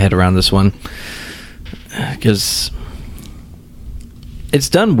wrap my head around this one. Because it's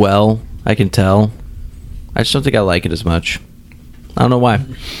done well, I can tell. I just don't think I like it as much. I don't know why.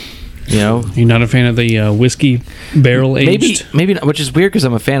 You know? You're not a fan of the whiskey barrel aged? Maybe not, which is weird because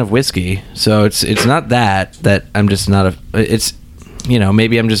I'm a fan of whiskey. So it's not that I'm just not a... It's... You know,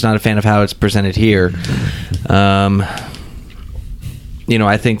 maybe I'm just not a fan of how it's presented here. You know,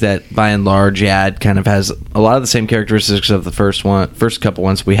 I think that by and large, it kind of has a lot of the same characteristics of the first couple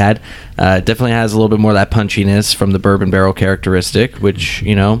ones we had. Definitely has a little bit more of that punchiness from the bourbon barrel characteristic, which,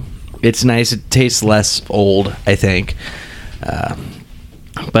 you know, it's nice. It tastes less old, I think.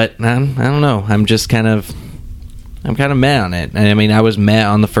 But I don't know. I'm kind of meh on it. I mean, I was meh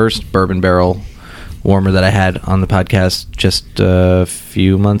on the first bourbon barrel warmer that I had on the podcast just a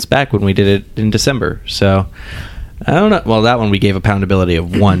few months back when we did it in December. So I don't know. Well, that one we gave a poundability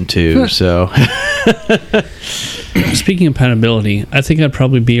of 1 to. So speaking of poundability, I think I'd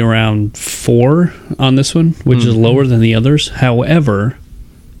probably be around 4 on this one, which is lower than the others. However,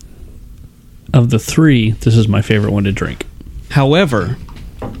 of the 3, this is my favorite one to drink. However,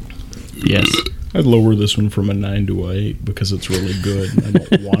 yes, I'd lower this one from a 9 to a 8 because it's really good. I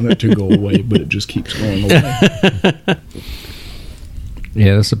don't want it to go away, but it just keeps going away.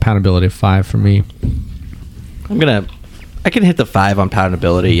 Yeah, that's a poundability of 5 for me. I can hit the 5 on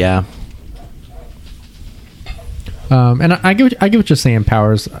poundability, yeah. And I get what you're saying,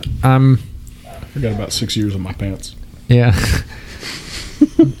 Powers. I got about 6 years on my pants. Yeah.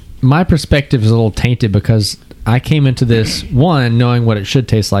 My perspective is a little tainted because I came into this, 1, knowing what it should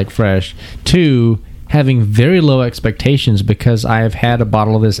taste like fresh, 2, having very low expectations because I have had a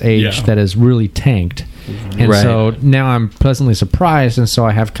bottle of this age that is really tanked. And so now I'm pleasantly surprised, and so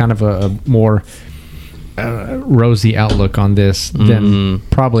I have kind of a more rosy outlook on this than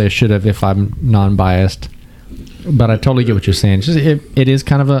probably I should have if I'm non-biased. But I totally get what you're saying. It is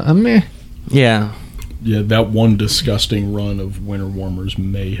kind of a meh. Yeah. Yeah, that one disgusting run of Winter Warmers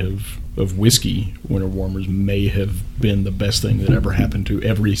of whiskey Winter Warmers may have been the best thing that ever happened to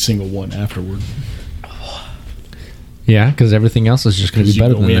every single one afterward. Yeah, because everything else is just going to be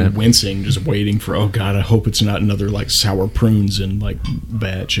better than that. Wincing, just waiting for, oh God, I hope it's not another like sour prunes and like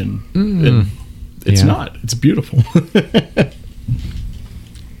batch, and it's not. It's beautiful.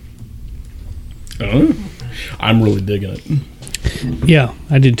 I'm really digging it. Yeah,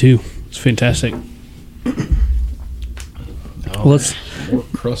 I did too. It's fantastic. Let's more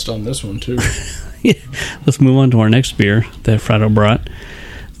crust on this one too. Let's move on to our next beer that Frado brought.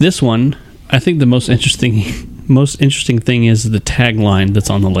 This one, I think the most interesting thing is the tagline that's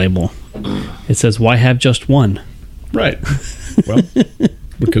on the label. It says, "Why have just one?" Right. Well,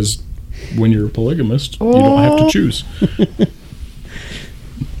 because when you're a polygamist, you don't have to choose.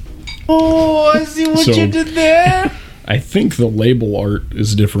 Oh, I see what So- you did there. I think the label art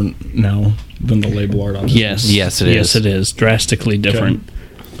is different now than the label art on this. Yes. Yes, it is. Yes, it is. Drastically different.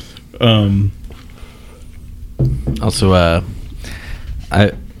 Also,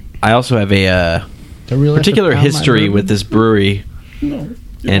 I also have a particular history with this brewery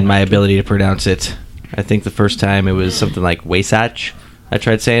and my ability to pronounce it. I think the first time it was something like Wasatch. I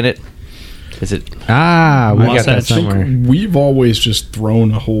tried saying it. Is it? We got that Wasatch. somewhere. We've always just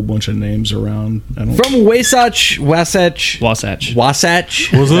thrown a whole bunch of names around. I don't. From Wasatch. Wasatch. Wasatch.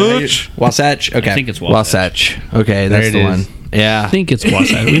 Wasatch? Wasatch. Okay. I think it's Wasatch. Okay, that's it the is. one. Yeah. I think it's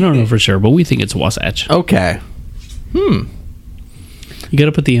Wasatch. We don't know for sure, but we think it's Wasatch. Okay. You got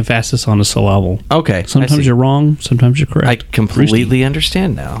to put the emphasis on a syllable. Okay. I Sometimes see. you're wrong. Sometimes you're I correct. completely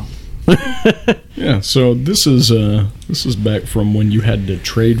understand now. Yeah, so this is back from when you had to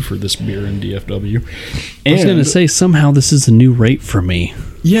trade for this beer in DFW. I was going to say somehow this is a new rate for me.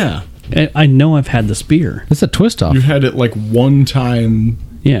 yeah, I know I've had this beer. It's a twist off. you had it like one time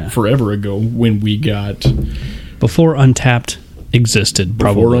Yeah. forever ago when we got Before Untapped existed,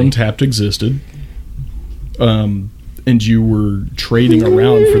 before probably. Untapped existed. And you were trading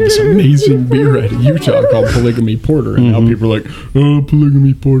around for this amazing beer out of Utah called Polygamy Porter, and now people are like, "Oh,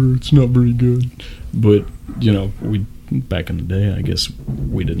 Polygamy Porter, it's not very good." But we back in the day, I guess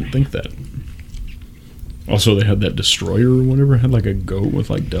we didn't think that. Also, they had that Destroyer or whatever, had like a goat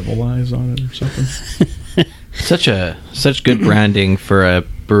with like devil eyes on it or something. Such good branding for a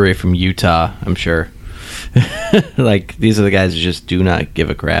brewery from Utah, I'm sure. Like, these are the guys who just do not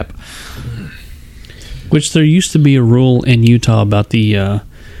give a crap. Which there used to be a rule in Utah about the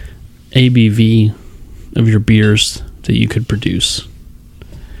ABV of your beers that you could produce.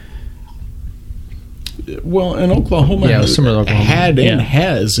 Well, and Oklahoma, Yeah, it was similar to Oklahoma. had and Yeah.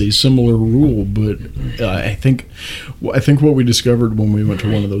 has a similar rule, but I think what we discovered when we went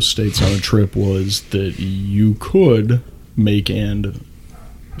to one of those states on a trip was that you could make and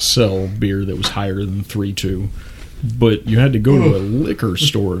sell beer that was higher than 3.2, but you had to go to a liquor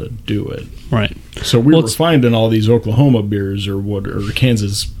store to do it. Right. So we Well, were it's- finding all these Oklahoma beers or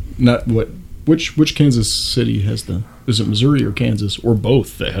Kansas, which Kansas city has is it Missouri or Kansas or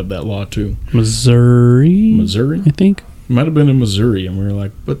both that have that law too? Missouri? Missouri? I think. Might have been in Missouri, and we were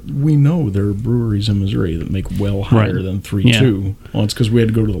like, but we know there are breweries in Missouri that make well higher Right. than 3.2. Well, it's because we had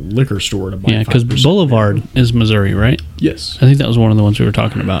to go to the liquor store to buy. Yeah, because 5%. Boulevard is Missouri, right? Yes. I think that was one of the ones we were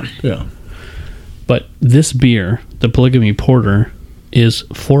talking about. Yeah. But this beer, the Polygamy Porter, is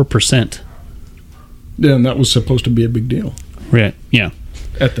 4%. Yeah, and that was supposed to be a big deal Right. Yeah.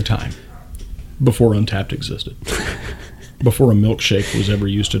 at the time, before Untapped existed, before a milkshake was ever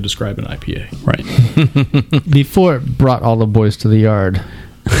used to describe an IPA. Right. Before it brought all the boys to the yard.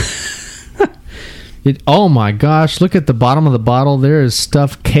 Oh my gosh, look at the bottom of the bottle. There is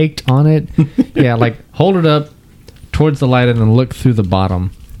stuff caked on it. Yeah, like hold it up towards the light and then look through the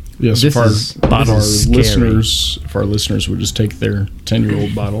bottom. Yes, This is scary. if our listeners would just take their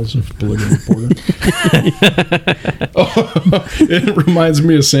 10-year-old bottles of Polygamy Porter. It reminds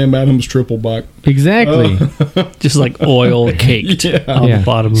me of Sam Adams Triple Bock. Exactly. Just like oil caked Yeah. on the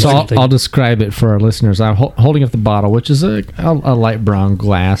bottom So of something. I'll describe it for our listeners. I'm holding up the bottle, which is a light brown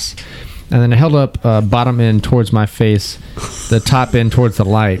glass. And then I held up bottom end towards my face, the top end towards the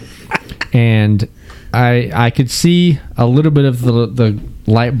light. And I could see a little bit of the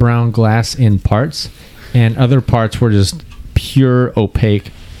light brown glass in parts, and other parts were just pure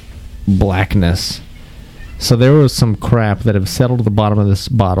opaque blackness. So there was some crap that have settled to the bottom of this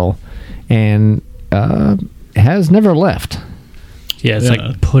bottle, and has never left. yeah, it's Yeah.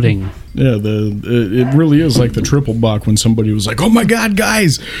 like pudding. Yeah, it really is like the Triple Bock when somebody was like, "Oh my God,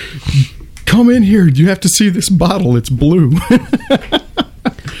 guys, come in here! You have to see this bottle. It's blue."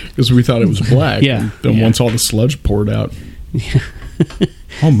 Because we thought it was black. Yeah, And then yeah. once all the sludge poured out,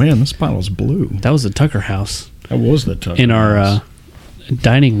 oh man, this bottle's blue. That was the Tucker House That was the touch in our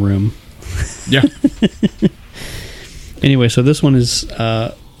dining room. yeah. Anyway, so this one is,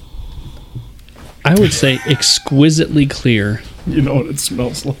 I would say, exquisitely clear. You know what it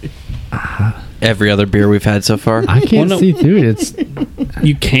smells like? Every other beer we've had so far. I can't Well, no. see through it. It's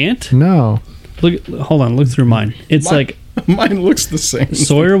You can't? no. Hold on, look through mine. It's like Mine looks the same.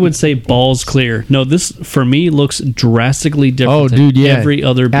 Sawyer would say balls clear. No, this for me looks drastically different Oh, than dude, yeah. every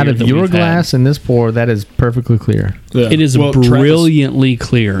other beer Out of that your we've had. glass and this pour, that is perfectly clear. Yeah. It is Well, brilliantly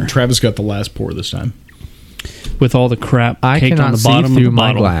clear Travis got the last pour this time. with all the crap I caked cannot on the see bottom of the through my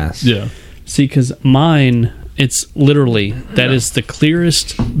bottle. glass. Yeah. See, because mine, it's literally, that is the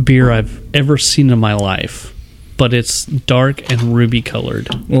clearest beer I've ever seen in my life. but it's dark and ruby colored.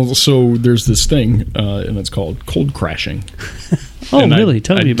 Well, so there's this thing, and it's called cold crashing. Oh, And really?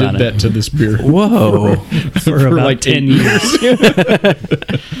 Tell me about I did it. that to this beer. Whoa. For about like 10 8 years.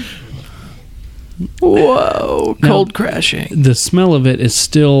 Whoa. Now- Cold crashing. The smell of it is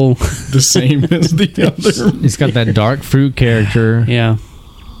still, The same as the other. It's got that dark fruit character. yeah.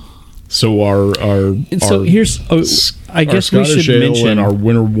 So our And so our here's, I our guess we Scottish should ale mention, and our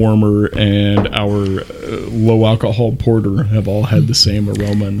winter warmer and our low alcohol porter have all had the same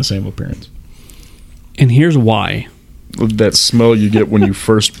aroma and the same appearance. and here's why. That smell you get when you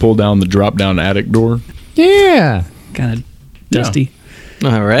first pull down the drop down attic door. Yeah. Kind of dusty.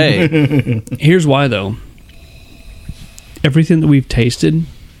 All right. Here's why, though. Everything that we've tasted,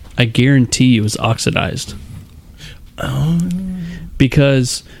 I guarantee you, is oxidized.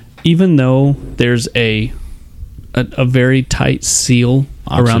 Because even though there's a very tight seal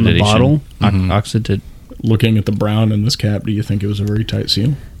around the Oxidation. bottle, oxidate. Looking at the brown in this cap, do you think it was a very tight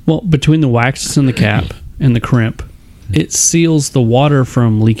seal? Well, between the waxes in the cap and the crimp, it seals the water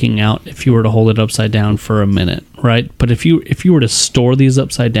from leaking out if you were to hold it upside down for a minute, right? But if you were to store these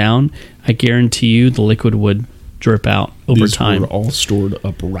upside down, I guarantee you the liquid would drip out over These time. were all stored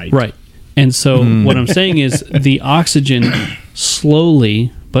upright. Right. And so what I'm saying is the oxygen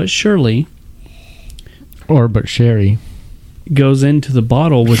slowly but surely But sherry. goes into the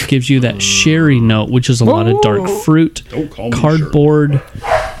bottle, which gives you that sherry note, which is a lot of dark fruit, Don't call me cardboard,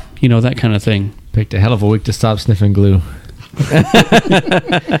 that kind of thing. Picked a hell of a week to stop sniffing glue.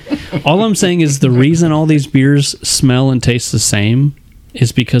 All I'm saying is the reason all these beers smell and taste the same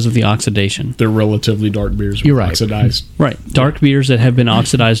is because of the oxidation. They're relatively dark beers. You're right. Oxidized. Right. Dark beers that have been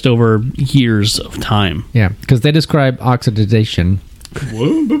oxidized over years of time. Yeah, because they describe oxidation.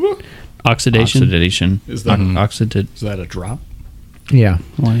 Oxidation. Oxidation. Is that Oxidate. is that a drop? Yeah.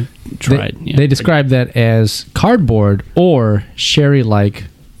 Well, I tried. They describe that as cardboard or sherry-like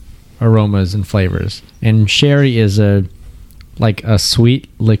aromas and flavors. And sherry is a sweet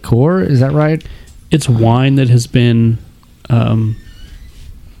liqueur. Is that right? It's wine that has been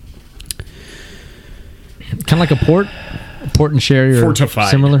Kind of like a port and sherry, or Fortified.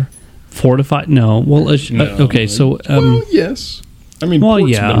 similar. fortified. No. Well, okay. So Well, yes. I mean, well,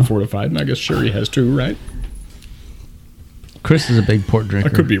 port's yeah. been fortified, and I guess sherry has too, right? Chris is a big port I drinker.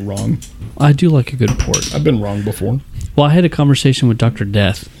 could be wrong. I do like a good port. I've been wrong before. Well, I had a conversation with Dr.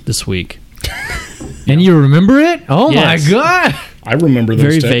 Death this week. And you remember it? Oh Yes. my god! I remember those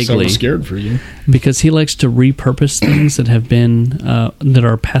Very texts. I vaguely. was scared for you. Because he likes to repurpose things that have been that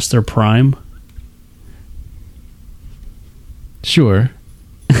are past their prime. Sure.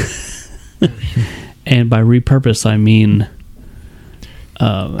 And by repurpose, I mean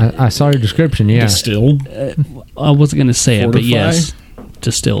I saw your description. Yeah. Distilled, I wasn't going to say it, but Fortify? yes,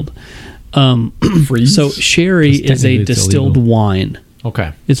 distilled. freeze. So sherry Because is a technically it's distilled illegal. wine.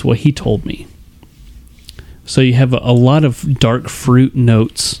 Okay. Is what he told me. So you have a lot of dark fruit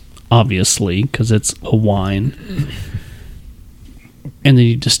notes, obviously, because it's a wine. And then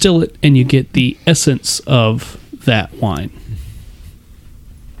you distill it, and you get the essence of that wine.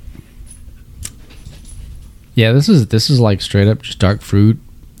 Yeah, this is like straight up just dark fruit.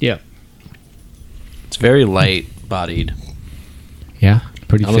 Yeah. It's very light bodied. Yeah,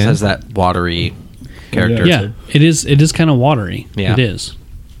 pretty Almost thin. has that watery character. Yeah, it is. It is kind of watery. Yeah. It is.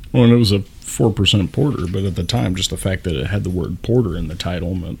 Well, and it was a 4% porter, but at the time, just the fact that it had the word porter in the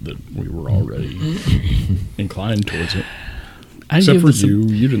title meant that we were already inclined towards it. I Except give for this a-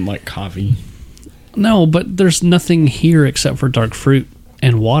 you didn't like coffee. No, but there's nothing here except for dark fruit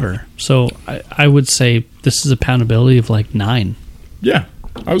and water. So I would say this is a poundability of like 9. Yeah,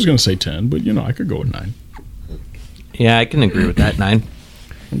 I was going to say 10, but I could go with 9. Yeah, I can agree with that. 9.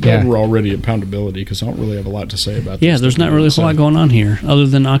 I'm glad Yeah. we're already at poundability because I don't really have a lot to say about this. Yeah, there's not really a whole lot going on here other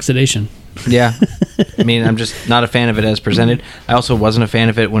than oxidation. Yeah. I mean, I'm just not a fan of it as presented. I also wasn't a fan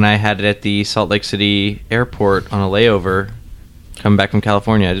of it when I had it at the Salt Lake City airport on a layover coming back from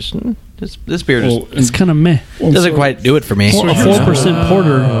California. I just this beer just It's kind of meh. doesn't quite do it for me. Well, a 4%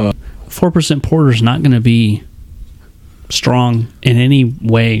 porter, 4% porter is not going to be strong in any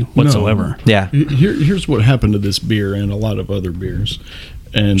way whatsoever. Yeah. Here's what happened to this beer and a lot of other beers.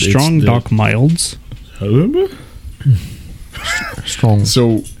 And it's Strong the- dark milds. Strong.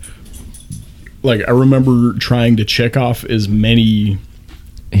 So, like, I remember trying to check off as many.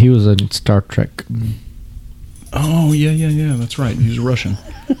 He was in Star Trek. Oh, yeah, that's right. He was Russian.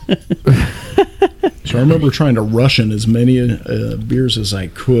 So I remember trying to Russian as many beers as I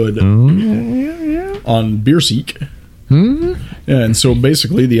could on BeerSeek. Yeah, and so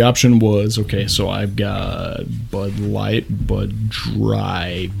basically the option was, okay, so I've got Bud Light, Bud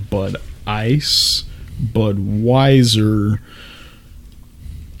Dry, Bud Ice, Budweiser.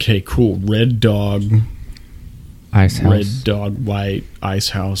 Okay, cool. Red Dog, Ice House. Red Dog Light, Ice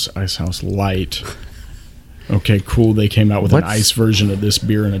House Light. Okay, cool. They came out with an ice version of this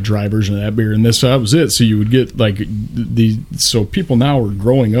beer and a dry version of that beer, and that was it. So you would get like so people now are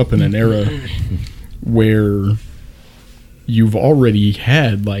growing up in an era where you've already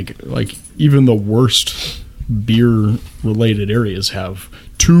had like even the worst beer related areas have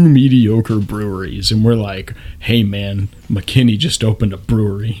 2 mediocre breweries, and we're like, hey man, McKinney just opened a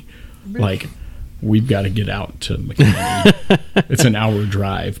brewery, like we've got to get out to McKinney. It's an hour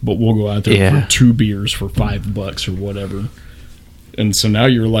drive, but we'll go out there for 2 beers for $5 or whatever. And so now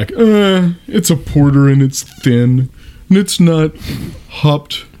you're like, it's a porter and it's thin and it's not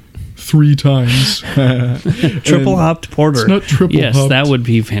hopped 3 times. Triple hopped porter. It's not triple yes, hopped. That would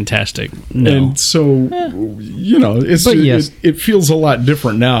be fantastic. No. And so, it feels a lot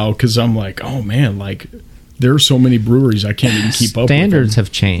different now because I'm like, oh man, like there are so many breweries I can't even keep up with. Standards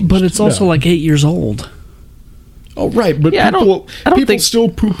have changed. But it's also like 8 years old. Oh, right. But people still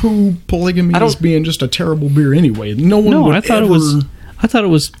poo-poo polygamy as being just a terrible beer anyway. I thought it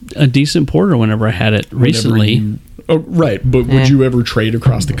was a decent porter whenever I had it recently. Right. But would you ever trade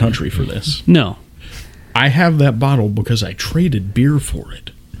across the country for this? No. I have that bottle because I traded beer for it.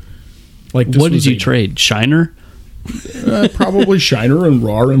 Like, what did you trade? Shiner? Probably Shiner and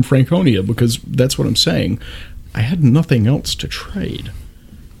Raw and Franconia, because that's what I'm saying. I had nothing else to trade.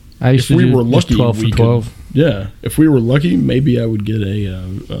 If we were lucky, 12 for 12. If we were lucky, maybe I would get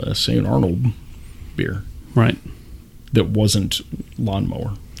a St. Arnold beer. Right. That wasn't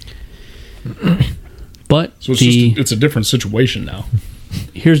Lawnmower. But so it's a different situation now.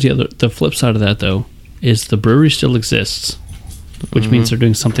 Here's the flip side of that, though, is the brewery still exists, which means they're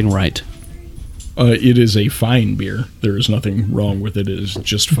doing something right. It is a fine beer. There is nothing wrong with it. It is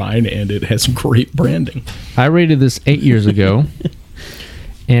just fine, and it has great branding. I rated this 8 years ago,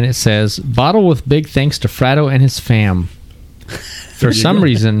 and it says, bottle with big thanks to Fratto and his fam. For some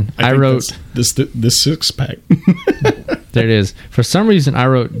reason, I wrote... This 6-pack. There it is. For some reason, I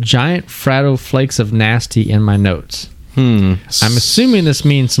wrote giant Fratto flakes of nasty in my notes. I'm assuming this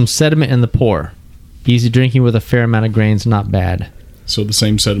means some sediment in the pour. Easy drinking with a fair amount of grains, not bad. So the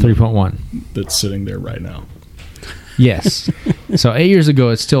same sediment 3.1 that's sitting there right now. Yes. So 8 years ago,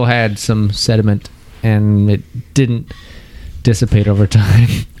 it still had some sediment, and it didn't dissipate over time.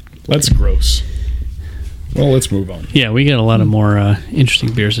 That's gross. Well, let's move on. Yeah, we got a lot of more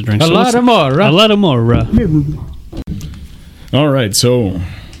interesting beers to drink. A lot more. All right, so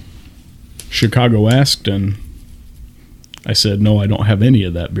Chicago asked, and I said, no, I don't have any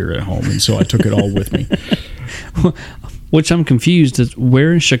of that beer at home, and so I took it all with me. Which I'm confused is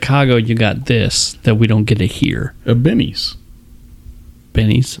where in Chicago you got this that we don't get to here? Benny's.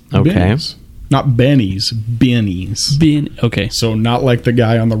 Benny's? Okay. Benny's. Not Benny's, Benny's. Okay. So not like the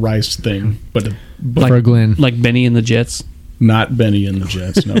guy on the rice thing, but for Glenn. Like Benny and the Jets? Not Benny and the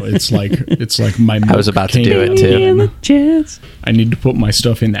Jets. No, it's like my milk. I was about to do it too. Benny and the Jets. I need to put my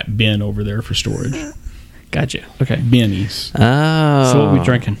stuff in that bin over there for storage. Gotcha. Okay. Benny's. Oh. So what are we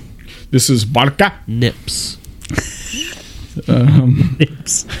drinking? This is vodka. Nips.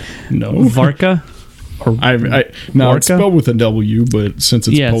 Nips. No. Varka? Now it's spelled with a W, but since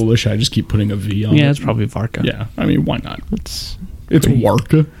it's Polish, I just keep putting a V on it. Yeah, it's probably Varka. Yeah, I mean, why not? It's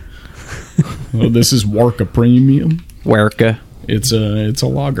Warka. Well, this is Warka Premium. Warka. It's a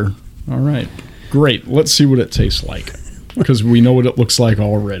lager. All right, great. Let's see what it tastes like, because we know what it looks like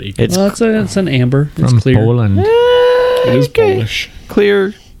already. It's an amber. It's from clear. Poland. It is Polish.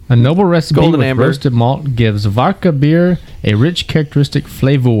 Clear. A noble recipe Golden with amber. roasted malt gives Varka beer a rich characteristic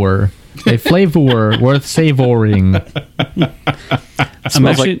flavor. A flavor worth savoring. I'm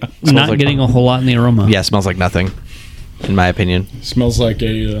actually not getting a whole lot in the aroma. Yeah, it smells like nothing, in my opinion. Smells like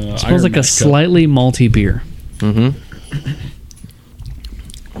a smells like a slightly malty beer. Mm-hmm.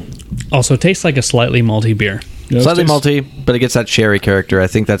 Also tastes like a slightly malty beer. Yeah, Slightly malty, but it gets that sherry character. I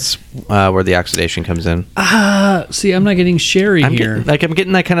think that's where the oxidation comes in. See, I'm not getting sherry here. I'm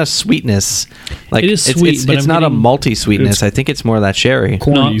getting that kind of sweetness. Like it is sweet, but it's not a malty sweetness. I think it's more of that sherry.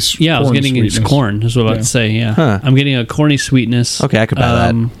 Corny. I was getting it's corn. Is what I was about to say. Yeah, I'm getting a corny sweetness. Okay, I could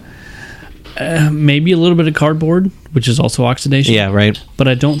buy that. Maybe a little bit of cardboard, which is also oxidation. Yeah, right. But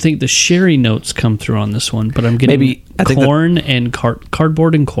I don't think the sherry notes come through on this one. But I'm getting corn and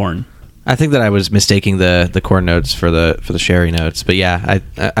cardboard and corn. I think that I was mistaking the corn notes for the sherry notes, but yeah,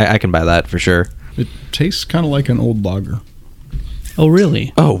 I can buy that for sure. It tastes kind of like an old lager. Oh,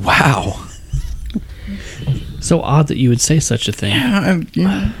 really? Oh, wow. So odd that you would say such a thing.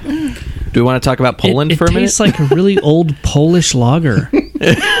 Yeah. Do we want to talk about Poland for a minute? It tastes like a really old Polish lager.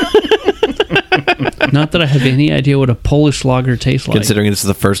 Not that I have any idea what a Polish lager tastes like. Considering this is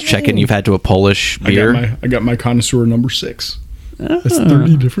the first check-in you've had to a Polish beer. I got my connoisseur number 6. That's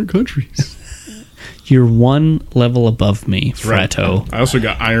 30 different countries. You're one level above me, Fratto. I also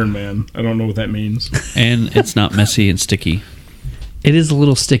got Iron Man. I don't know what that means. And it's not messy and sticky. It is a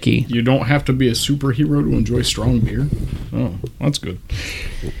little sticky. You don't have to be a superhero to enjoy strong beer. Oh, that's good.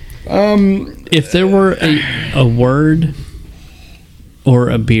 If there were a word or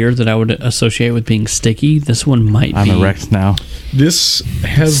a beer that I would associate with being sticky, this one might I'm be. erect now. This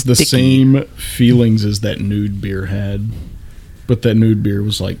has the same feelings as that nude beer had. But that nude beer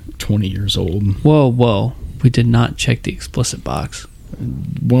was like 20 years old. Whoa. We did not check the explicit box.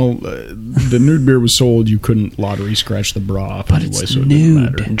 Well, the nude beer was sold. You couldn't lottery scratch the bra off But anyway, it's so it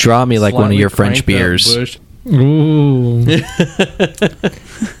nude. didn't matter. Draw me like one of Slightly your French cranked up beers. bush. Ooh.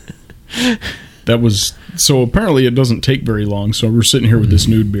 That was so. Apparently, it doesn't take very long. So we're sitting here with this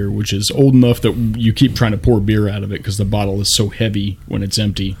nude beer, which is old enough that you keep trying to pour beer out of it because the bottle is so heavy when it's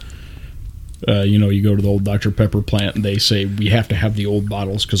empty. You go to the old Dr. Pepper plant and they say we have to have the old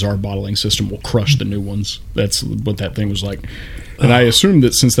bottles because our bottling system will crush the new ones. That's what that thing was like. And I assumed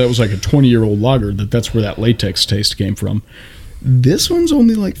that since that was like a 20-year-old lager, that's where that latex taste came from. This one's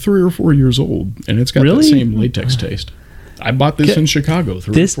only like 3 or 4 years old, and it's got the same latex taste. I bought this in Chicago.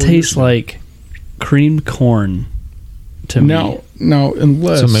 This tastes like creamed corn to me. Now,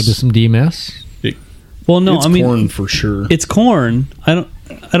 unless So maybe some DMS? Well, no, it's I mean corn for sure. it's corn. I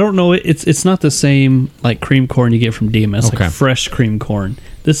don't know. It's not the same like cream corn you get from DMS, Okay. like fresh cream corn.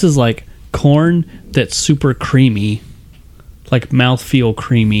 This is like corn that's super creamy, like mouthfeel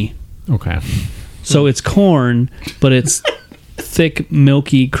creamy. Okay. So it's corn, but it's thick,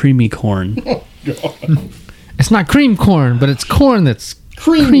 milky, creamy corn. It's not cream corn, but it's corn that's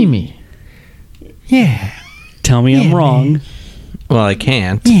creamy. Yeah. Tell me I'm wrong. Well, I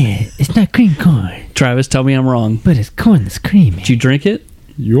can't. Yeah. It's not cream corn, Travis, tell me I'm wrong. but it's corn that's creamy. Did you drink it?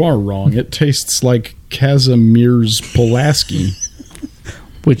 You are wrong. It tastes like Casimir's Pulaski.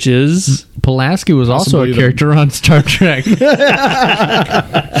 Which is Pulaski was also Somebody a that- character on Star Trek.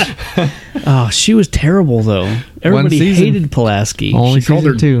 oh, she was terrible though. Everybody season. hated Pulaski. Only She called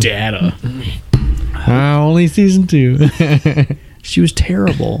her season 2. Data. Only season 2. She was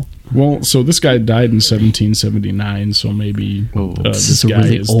terrible. Well, so this guy died in 1779, so maybe This this is a guy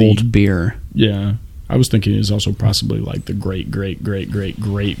really is old beer. Yeah. I was thinking he's also possibly like the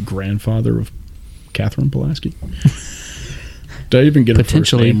great-great-great-great-great-grandfather of Catherine Pulaski. Did I even get her first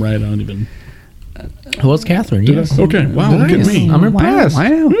Potentially. name right? I don't even... It was Catherine, Did yes. I? Okay, wow, look at Nice. me. I'm impressed.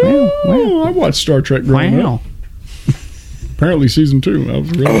 Oh, I watched Star Trek growing up. Apparently season 2. I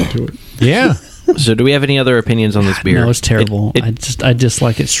was really into it. Yeah. So, do we have any other opinions on this beer? No, it's terrible. It I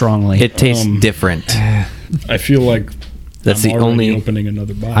dislike it strongly. it tastes different. I feel like That's I'm the already only opening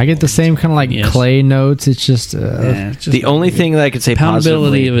another bottle. I get the same kind of like Yes. clay notes. It's just, Yeah, it's just the only thing that I could say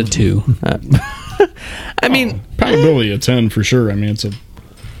poundability positively. of a 2. I mean, Poundability a 10 for sure. I mean, it's a...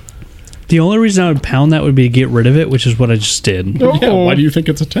 The only reason I would pound that would be to get rid of it, which is what I just did. Yeah, why do you think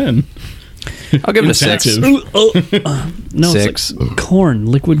it's a 10? I'll give it a 6. Incentive. No, 6. it's like corn,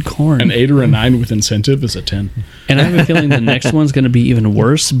 liquid corn. An 8 or a 9 with incentive is a 10. And I have a feeling the next one's going to be even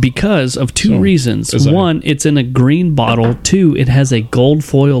worse because of 2 So, reasons. is that- 1, it's in a green bottle. 2, it has a gold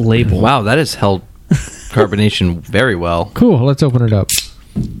foil label. Wow, that has held carbonation very well. cool. Let's open it up.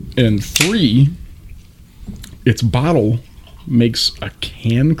 And 3, its bottle makes a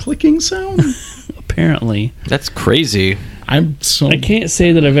can clicking sound. Apparently. That's crazy. I can't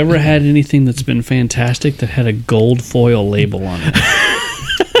say that I've ever had anything that's been fantastic that had a gold foil label on it.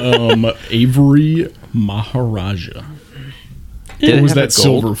 Avery Maharaja. Did Or it was have a that gold?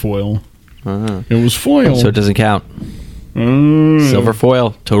 silver foil? Uh-huh. It was foil. So it doesn't count. Silver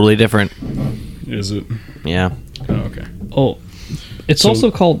foil, totally different. Is it? Yeah. Oh, okay. Oh, it's So-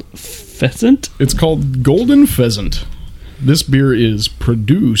 also called pheasant. It's called Golden Pheasant. This beer is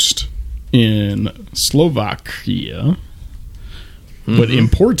produced in Slovakia, but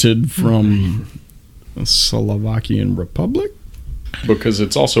imported from the Slovakian Republic. Because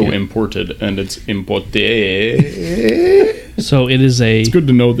it's also imported, and it's imported. So it is a. It's good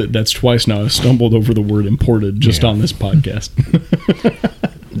to know that that's twice now. I stumbled over the word imported just on this podcast.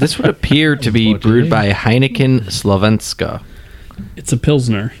 This would appear to be brewed by Heineken Slovenska. It's a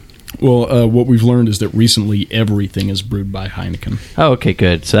pilsner. Well, what we've learned is that recently everything is brewed by Heineken. Oh, okay,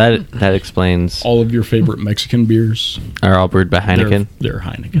 good. So that explains. All of your favorite Mexican beers Are all brewed by Heineken? They're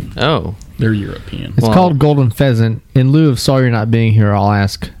Heineken. Oh. They're European. It's Wow. called Golden Pheasant. In lieu of Sawyer not being here, I'll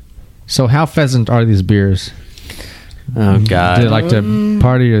ask. So, how pheasant are these beers? Oh, Do they God. like to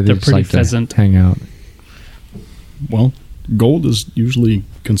party or do They're they just pretty like pheasant. to hang out? Well, gold is usually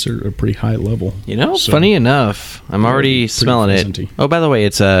considered a pretty high level. You know, So- funny enough, I'm already Pretty smelling it. pheasanty. Oh, by the way,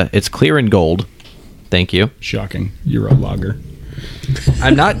 it's clear in gold. Thank you. Shocking. You're a lager.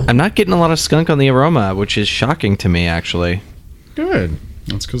 I'm not getting a lot of skunk on the aroma, which is shocking to me actually. Good.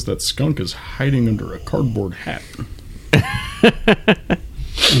 That's because that skunk is hiding under a cardboard hat.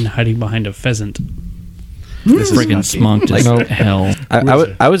 And hiding behind a pheasant. This is Friggin' skunky. smunked as hell.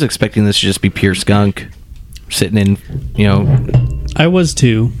 I was expecting this to just be pure skunk sitting in, I was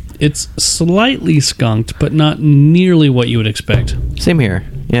too. It's slightly skunked, but not nearly what you would expect. same here.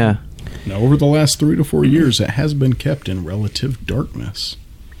 Yeah. Now, over the last 3 to 4 years, it has been kept in relative darkness.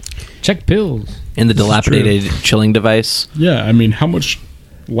 Check pills. In the dilapidated chilling device. Yeah, I mean, how much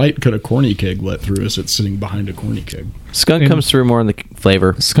light could a corny keg let through as it's sitting behind a corny keg? Skunk comes through more in the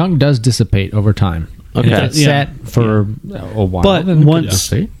flavor. Skunk does dissipate over time. Okay. If it's Yeah. sat for a while, But then it could once-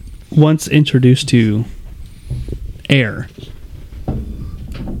 dissipate. Once introduced to air,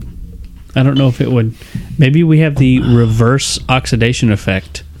 I don't know if it would. Maybe we have the reverse oxidation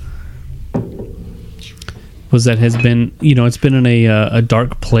effect. Was that has been, it's been in a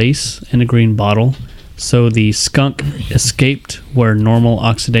dark place in a green bottle, so the skunk escaped where normal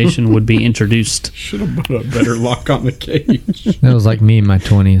oxidation would be introduced. Should have put a better lock on the cage. That was like me in my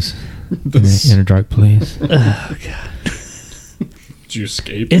 20s in a dark place. Did you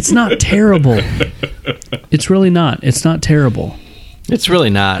escape? It's not terrible. It's really not. It's not terrible. It's really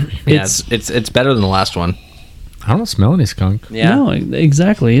not. Yeah, It's- it's better than the last one. I don't smell any skunk. Yeah. No,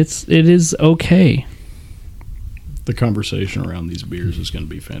 exactly. It is okay. The conversation around these beers is going to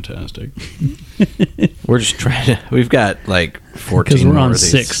be fantastic. We're just trying to. We've got like 14 Because we're more on of these.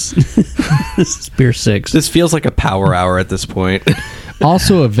 6. This is beer 6. This feels like a power hour at this point.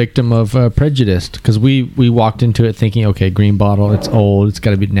 Also a victim of prejudice because we walked into it thinking, okay, green bottle, it's old, it's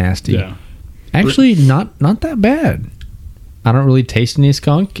got to be nasty. Yeah. Actually, not that bad. I don't really taste any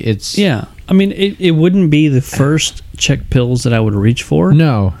skunk. It's Yeah. I mean, it wouldn't be the first Czech pills that I would reach for.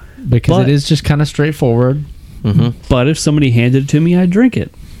 no, because But- it is just kind of straightforward. But if somebody handed it to me, I'd drink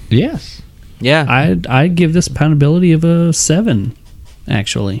it. Yes. Yeah. I'd give this poundability of a 7,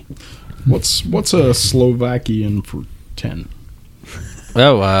 actually. What's a Slovakian for 10?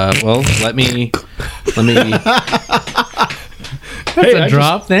 Oh, well, let me. Hey, I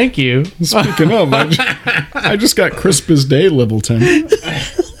Drop. Thank you. Speaking of, I just got crisp as day level 10.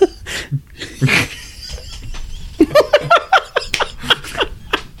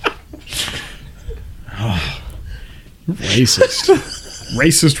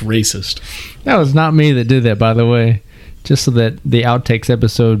 Racist. That was not me that did that, by the way. Just so that the outtakes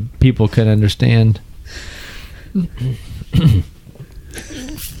episode people could understand.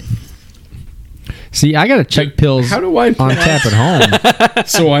 See, I got to check pills How do I on tap at home.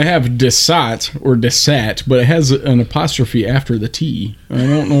 So I have Desat or Desat, but it has an apostrophe after the T. I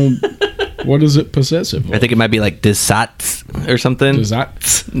don't know what is it possessive of. I think it might be like Desats or something.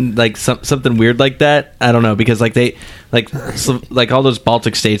 Desat. Like something weird like that. I don't know because like they like all those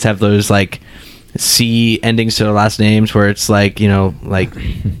Baltic states have those like C endings to their last names where it's like like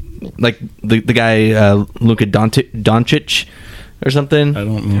the guy Luka Doncic or something. I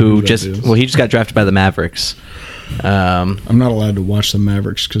don't know who who that just is. he just got drafted by the Mavericks. I'm not allowed to watch the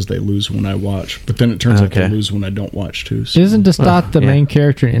Mavericks because they lose when I watch. But then it turns out Okay. they lose when I don't watch too. So. Isn't Destat the yeah. main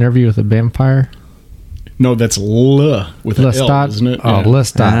character in Interview with a Vampire? No, that's L with an L, Lestat, isn't it? Oh, Yeah.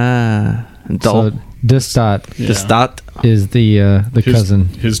 Lestat. So, So Destat Destat. is the cousin.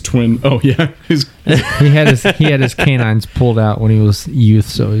 His twin. Oh yeah, his He had his canines pulled out when he was youth,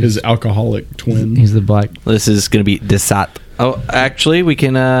 so his alcoholic twin. he's the black. This is gonna be Desat. Oh, actually, we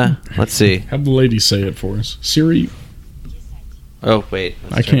can. Let's see. Have the lady say it for us. Siri, Oh wait,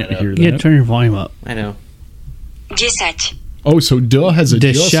 let's I turn can't it up. hear Yeah, that. turn your volume up. I know. 10. Oh, so duh has a duh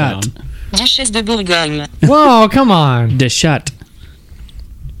Deshat. sound. Duchesse de Bourgogne. Whoa, come on! Deshat.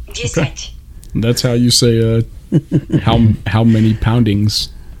 17. That's how you say how many poundings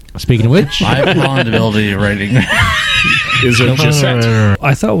Speaking of which, I have ability rating. is a Gisette.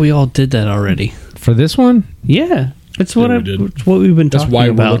 I thought we all did that already. for this one, Yeah. That's Yeah, what we did. it's what we've been That's talking why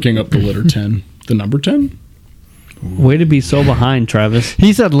we're about. looking up the letter 10. The number 10? Way to be so behind, Travis.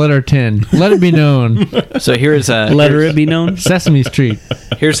 he said letter 10. Let it be known. So here's Let it be known. Sesame Street.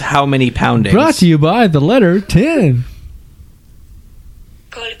 here's how many poundings. Brought to you by the letter 10.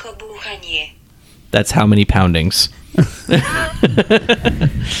 Kolko bouchanie. That's how many poundings.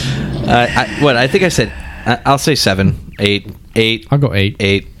 I think I said. I'll say 7, 8, I'll go 8.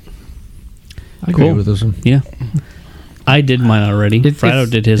 8. I agree Cool. with this one. Yeah. I did mine already. It's- Frado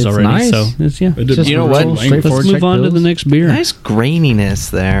did his it's already. nice. So it's, yeah. I did Just You know a what? straightforward Let's move check on to pills. the next beer. Nice graininess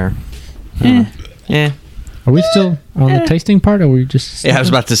there. Eh. Yeah. Are we still on the tasting part? Or are we just? Yeah, I was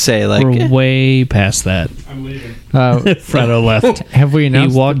about to say, like, We're way past that. Fredo left. Have we He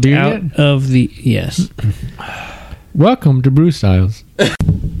announced walked the beer out yet? of the yes. Welcome to Brew Styles.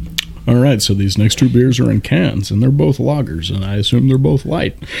 All right, so these next two beers are in cans, and they're both lagers, and I assume they're both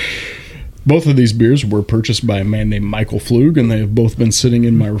light. Both of these beers were purchased by a man named Michael Flug, and they have both been sitting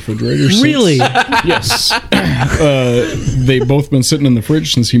in my refrigerator since... Really? Yes. They've both been sitting in the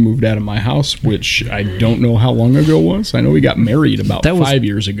fridge since he moved out of my house, which I don't know how long ago was. I know he got married about That was 5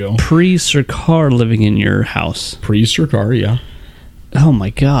 years ago. Pre-Sir Carr living in your house. Pre-Sir Carr, yeah. Oh my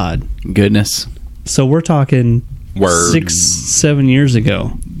God! goodness. So we're talking Word. 6-7 years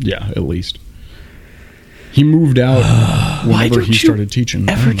ago. Yeah, at least. He moved out whenever don't he you started teaching.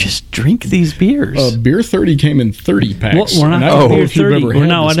 I Ever don't know. just drink these beers? Beer 30 came in 30 packs. Well, we're not and I don't know Beer if you've 30. ever We're had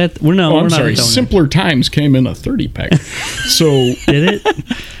not this. at- we're not- Oh, we're I'm not sorry. at that one. Simpler Times came in a 30 pack. So, Did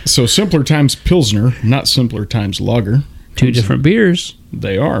it? so Simpler Times Pilsner, not Simpler Times Lager. Two different beers.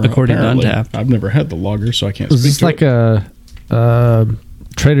 They are, According to apparently. Untapped. I've never had the lager, so I can't Was speak this to like it. a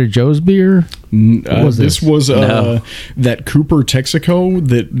Trader Joe's beer? What was this this? was No. that Cooper Texaco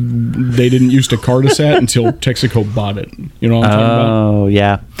that they didn't used to card us at until Texaco bought it. You know what I'm talking about? Oh,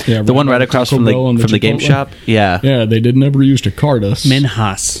 yeah. Yeah, The one right by across Taco from the Bell and game Chipotle. shop? Yeah. Yeah, they did never used to card us.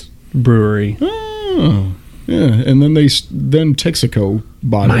 Minhas Brewery. Oh, yeah, and then then Texaco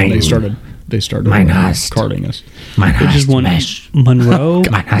bought it and they started Mein Hast. carding us. Which is one Monroe,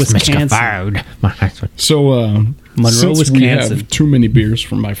 Wisconsin. So Monroe, since we Wisconsin. have too many beers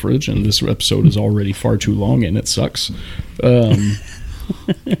from my fridge, and this episode is already far too long, and it sucks.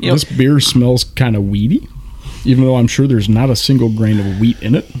 This beer smells kind of weedy, even though I'm sure there's not a single grain of wheat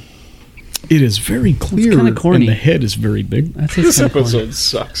in it. It is very clear, kinda corny. and the head is very big. That's this episode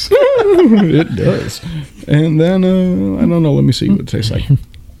sucks. It does. And then I don't know. Let me see what it tastes like.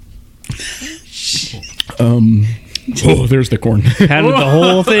 Oh, there's the corn. Pounded the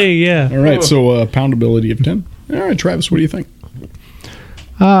whole thing, yeah. All right, so poundability of 10. All right, Travis, what do you think?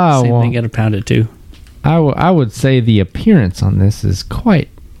 Oh, Same well, thing, got to pound it too. I would say the appearance on this is quite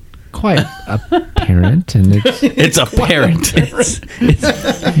apparent, and it's It's apparent.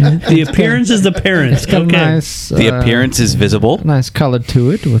 The appearance is the parent. got Okay. a nice The appearance is visible. nice color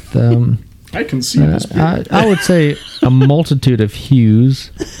to it with I can see this beer. I would say a multitude of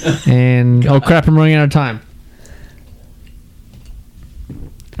hues, and oh crap, I'm running out of time.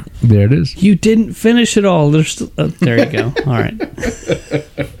 There it is. You didn't finish it all. There's still, there you go. All right.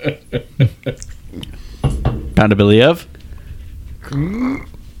 Poundability of.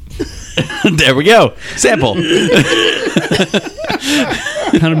 There we go. Sample.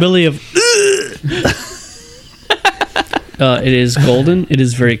 Poundability of. It is golden. It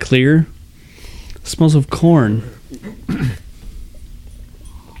is very clear. Smells of corn.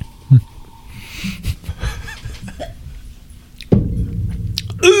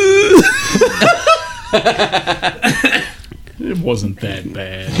 It wasn't that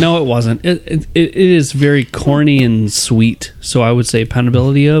bad. No, it wasn't. It is very corny and sweet. So I would say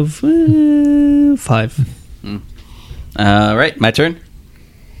poundability of 5. All right, my turn.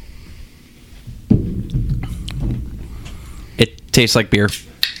 It tastes like beer.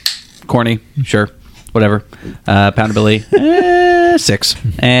 Corny, sure, whatever. Poundability, 6,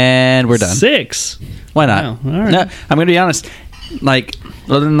 and we're done. 6. Why not? Wow, all right. No, I'm gonna be honest. Like,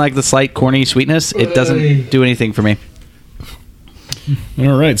 other than like the slight corny sweetness, it doesn't do anything for me.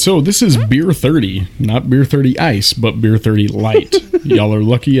 All right, so this is Beer 30, not Beer 30 Ice, but Beer 30 Light. Y'all are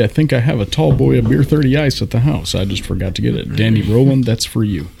lucky. I think I have a tall boy of Beer 30 Ice at the house. I just forgot to get it. Dandy Roland, that's for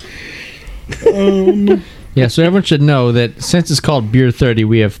you. Yeah, so everyone should know that since it's called Beer 30,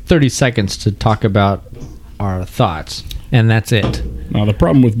 we have 30 seconds to talk about our thoughts, and that's it. Now, the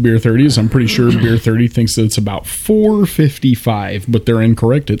problem with Beer 30 is I'm pretty sure Beer 30 thinks that it's about 4.55, but they're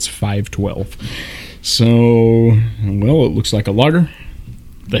incorrect. It's 5.12. So, well, it looks like a lager.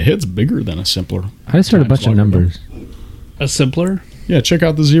 The head's bigger than a simpler. I just heard a Times bunch of lager, though. numbers. A simpler? Yeah, check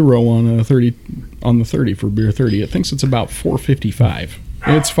out the 0 on 30 on the 30 for Beer 30. It thinks it's about 4.55.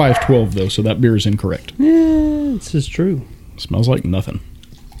 It's 5.12 though, so that beer is incorrect. Yeah, this is true. Smells like nothing.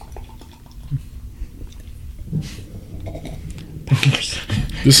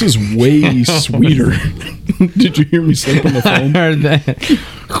 This is way sweeter. Did you hear me slip on the phone? Heard that.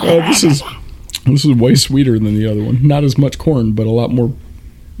 This is way sweeter than the other one. Not as much corn, but a lot more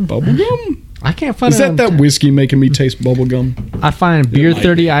bubblegum. I can't find Is it. that whiskey making me taste bubblegum? I find Beer might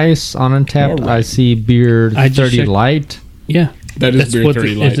 30 Ice on Untapped. All right. I see Beer I just 30 checked- Light. Yeah. That is Beer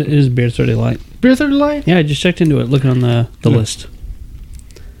 30 Light. It is Beer 30 Light. Beer 30 Light? Yeah, I just checked into it, looking on the list.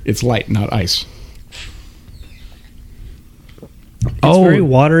 It's light, not ice. It's very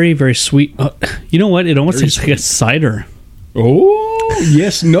watery, very sweet. You know what? It almost tastes like a cider. Oh,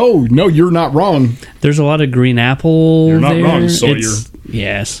 yes. No, you're not wrong. There's a lot of green apple. You're not there. wrong, Sawyer.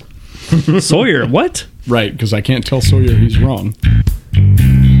 Yes. Sawyer, what? Right, because I can't tell Sawyer he's wrong.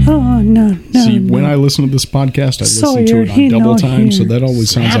 Oh, no. See, when I listen to this podcast, I listen to it on double time, so that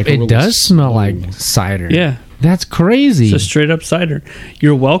always sounds like a It really does smell like cider. Yeah. That's crazy. It's a straight up cider.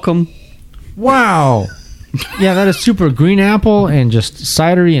 You're welcome. Wow. Yeah, that is super green apple and just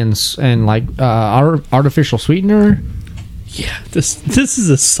cidery and like artificial sweetener. Yeah, this is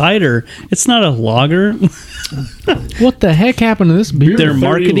a cider. It's not a lager. What the heck happened to this beer? They're 30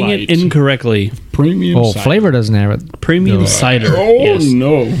 marketing light. it incorrectly. premium cider. Flavor doesn't have it. Premium cider. Oh, Yes.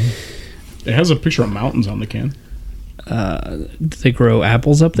 no. It has a picture of mountains on the can. Do they grow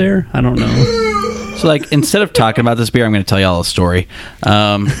apples up there? I don't know. So, like, instead of talking about this beer, I'm going to tell you all a story. You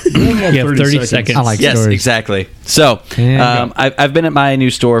have 30 seconds. I like Yes, stories. exactly. So, I've been at my new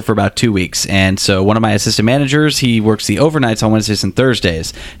store for about 2 weeks, and so one of my assistant managers, he works the overnights on Wednesdays and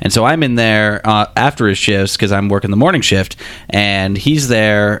Thursdays, and so I'm in there after his shifts because I'm working the morning shift, and he's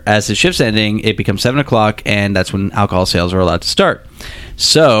there as his shift's ending. It becomes 7 o'clock, and that's when alcohol sales are allowed to start.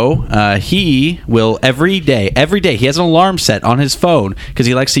 So he will every day, he has an alarm set on his phone because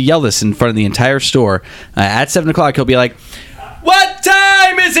he likes to yell this in front of the entire store. At 7 o'clock, he'll be like, "What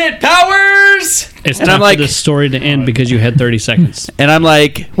time is it, Powers?" It's And time I'm like- for this story to end because you had 30 seconds. And I'm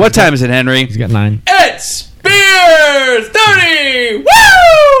like, "What time is it, Henry?" He's got 9. It's beer 30.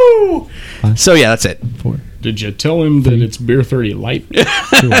 Woo! So yeah, that's it. 4. Did you tell him that it's beer 30 light? No,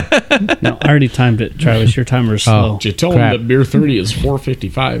 I already timed it, Travis. Your timer is slow. Did you tell Crap. him that beer 30 is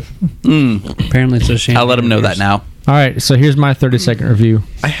 455? Apparently, it's a shame. I'll let him know that now. All right, so here's my 30-second review.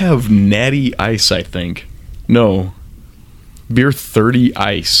 I have Natty Ice, I think. No. Beer 30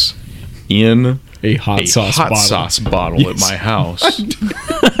 Ice in A hot sauce bottle. at my house.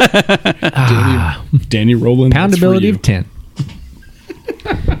 Danny Rowland. that's for Poundability you. of 10.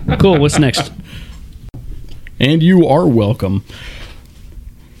 Cool. What's next? And you are welcome.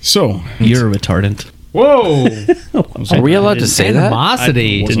 So, You're a retardant. whoa. Are we allowed to say that?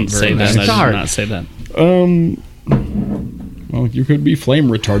 Animosity. Didn't say that. I did Sorry. not say that. Well, you could be flame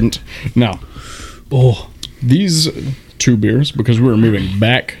retardant. Now, these two beers, because we were moving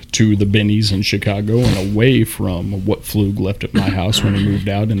back to the Benny's in Chicago and away from what Flug left at my house when he moved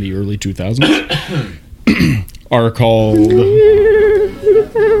out in the early 2000s, are called...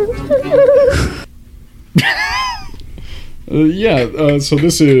 so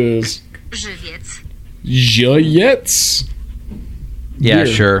this is Żywiec. Yeah, Beer.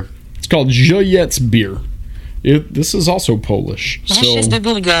 sure. It's called Żywiec beer. This is also Polish. So,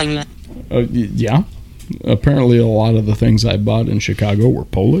 yeah. Apparently, a lot of the things I bought in Chicago were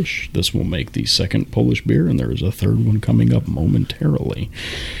Polish. This will make the second Polish beer, and there is a third one coming up momentarily.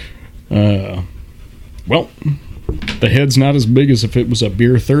 Well, the head's not as big as if it was a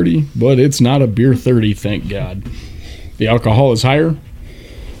beer 30, but it's not a beer 30, thank God. The alcohol is higher.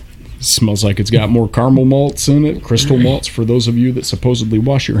 Smells like it's got more caramel malts in it, crystal malts for those of you that supposedly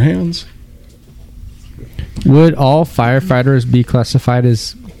wash your hands. Would all firefighters be classified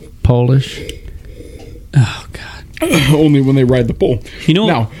as Polish? Oh, God. Only when they ride the pole. You know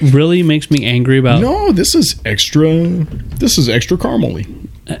Now- what really makes me angry about... No, this is extra caramely.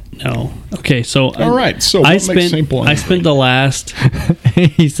 No. Okay, so... All right, so what makes St. Paul I spent the last...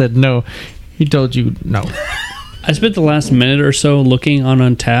 He said no. He told you no. I spent the last minute or so looking on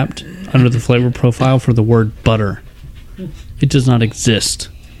Untapped under the flavor profile for the word butter. It does not exist.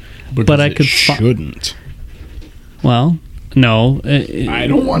 Because I it could shouldn't. Well, no. I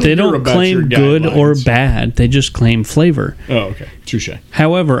don't want to They hear don't about claim your good or guidelines. bad. They just claim flavor. Oh, okay. Touche.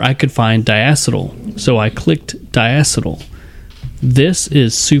 However, I could find diacetyl, so I clicked diacetyl. This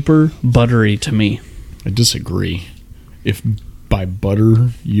is super buttery to me. I disagree. If by butter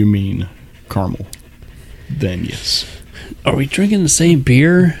you mean caramel, then yes. Are we drinking the same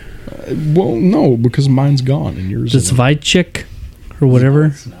beer? Well, no, because mine's gone and yours This isn't. Weitchick or whatever?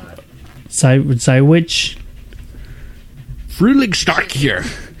 Zywich? Frühling stark here.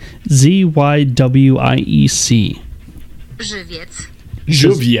 Zywiec.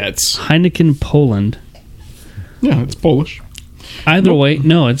 Żywiec. Heineken, Poland. Yeah, it's Polish. Either way,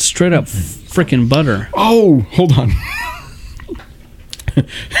 no, it's straight up freaking butter. Oh, hold on.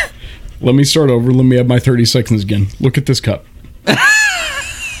 Let me start over. Let me have my 30 seconds again. Look at this cup.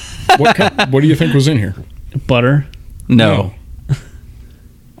 What cup? What do you think was in here? Butter? No,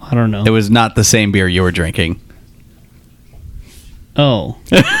 I don't know. it was not the same beer you were drinking. Oh.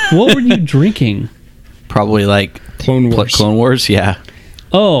 What were you drinking? Probably like Clone Wars. Clone Wars, yeah.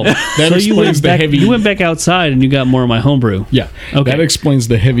 Oh, That so you went explains the back. heavy- You went back outside and you got more of my homebrew. Yeah. Okay. That explains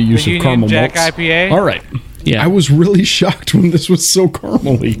the heavy use of Union caramel Jack malts. IPA? All right. Yeah. I was really shocked when this was so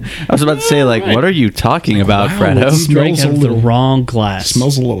caramely. I was about to say, like, what are you talking about, Wow, Fredo? it's- Drank smells out a of the little- wrong glass.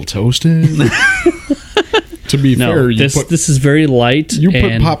 Smells a little toasted. To be No, fair, this is very light. you put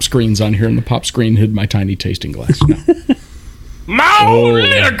and pop screens on here, and the pop screen hid my tiny tasting glass. Mount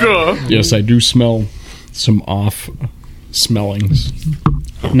liquor. Yes, I do smell some off smellings.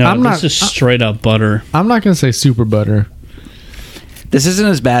 No, I'm this not- is straight up butter. I'm not going to say super butter. This isn't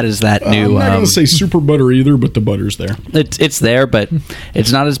as bad as that I'm new. not going to say super butter either, but the butter's there. It's there, but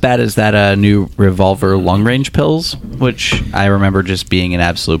it's not as bad as that new Revolver long range pills, which I remember just being an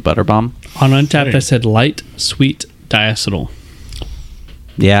absolute butter bomb. On Untapped, I said light, sweet diacetyl.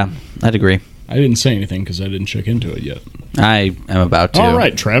 Yeah, I'd agree. I didn't say anything because I didn't check into it yet. I am about to. All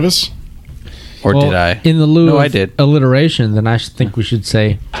right, Travis. Or Well, did I? In the lieu No, of I did. alliteration, then I think we should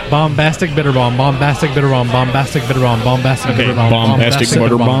say Bombastic bitter bomb. Bombastic bitter bomb. Bombastic bitter bomb. Bombastic bitter bomb. Bombastic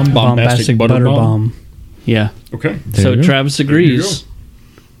butter bomb. Bombastic butter bomb. Yeah. Okay. So you go. Travis agrees.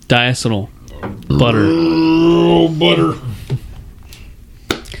 Diacetyl. Butter. Oh, butter.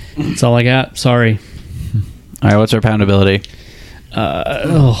 That's all I got. Sorry. All right, what's our poundability?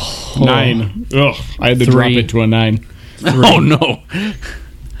 9. Ugh, I had to 3. drop it to a 9. Oh no!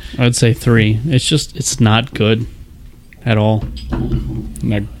 I would say 3. It's not good at all.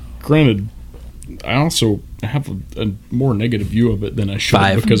 Now, granted, I also have a more negative view of it than I should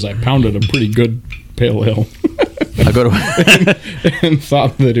 5. because I pounded a pretty good pale ale I'll go to and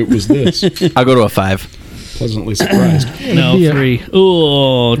thought that it was this. I'll go to a 5. Pleasantly surprised. No, Yeah. 3.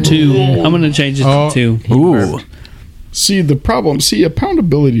 Oh, 2. I'm going to change it to 2. Ooh, See, a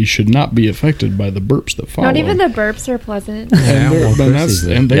poundability should not be affected by the burps that follow. Not even the burps are pleasant. and, well,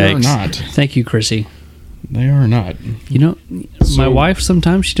 and they are Yikes. not. Thank you, Chrissy. They are not. You know, my So- wife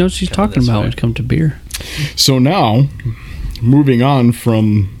sometimes she knows what she's talking this about way. when it comes to beer. So now, moving on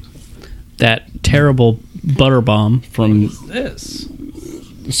from That terrible butter bomb. this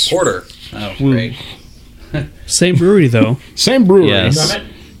porter. Oh, great. Same brewery though. same brewery, Yes.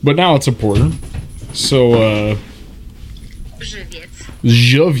 but now it's a porter. So,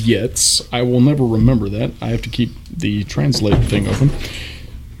 Zhoviets. I will never remember that. I have to keep the translate thing open.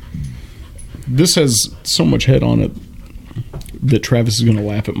 This has so much head on it that Travis is going to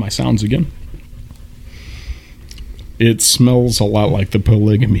laugh at my sounds again. It smells a lot like the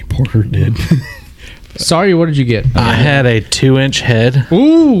polygamy porter did. Sorry, what did you get? I had a 2-inch head.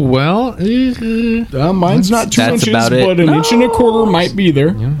 Ooh, well, Mine's not 2 That's inches, about it. but an inch and a quarter might be there.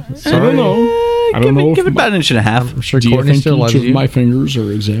 I don't know. I don't know Give it if about an inch and a half. I'm sure do you Courtney think still each loves of you. my fingers are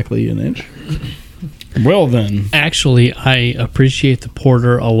exactly an inch? Well then, Actually, I appreciate the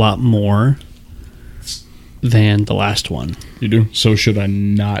porter a lot more than the last one. you do. So should I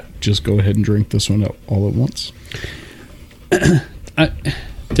not just go ahead and drink this one all at once?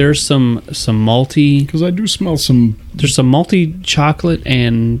 There's some malty. Because I do smell some. There's some malty chocolate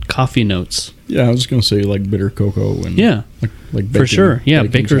and coffee notes. Yeah, I was going to say like bitter cocoa and Yeah, like for bacon, sure. Yeah,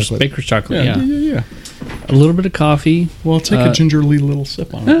 bacon baker's chocolate. chocolate. Yeah, Yeah. a little bit of coffee. Well, I'll take a gingerly little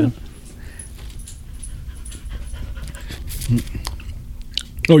sip on it. Then.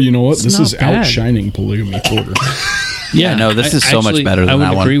 Oh, you know what? It's This not is bad. outshining polygamy porter. Yeah, no, this is so much actually, better than I would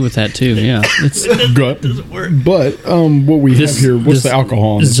that one. agree with that too. Yeah, it's Gut. But what we have here, what's the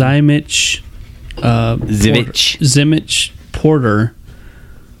alcohol on this? Zimich, Zimich Porter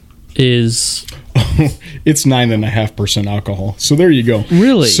is. It's 9.5% alcohol. So there you go.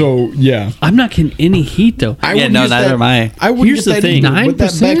 Really? So yeah. I'm not getting any heat though. I Yeah, would no, use neither that- am I. I would Here's get the that thing. either, but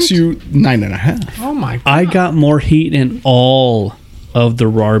that 9%? backs you 9.5, Oh my god. I got more heat in all of the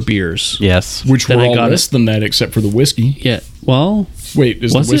raw beers. Yes. which Then were I all got less than that except for the whiskey. Yeah. Well, Wait,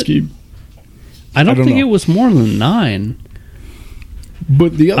 is Was the it? whiskey? I don't don't think know. it was more than 9.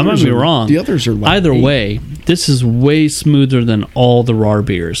 But the others I might be are, wrong. The others are like Either 8. way, this is way smoother than all the raw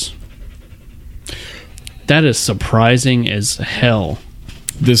beers. That is surprising as hell.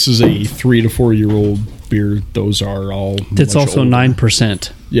 This is a 3 to 4 year old beer. Those are all. That's much also older.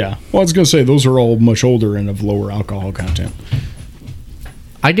 9%. Yeah. Well, I was going to say those are all much older and of lower alcohol content.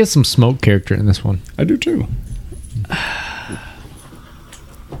 I get some smoke character in this one. I do too.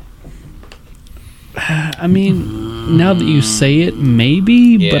 I mean, now that you say it,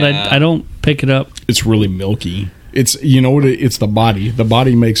 maybe, but Yeah. I don't pick it up. It's really milky. It's you know what? It's the body. The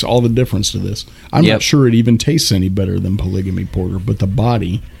body makes all the difference to this. I'm Yep. not sure it even tastes any better than polygamy porter, but the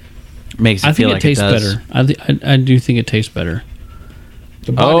body. Makes it I feel think it like tastes it does. better. I do think it tastes better.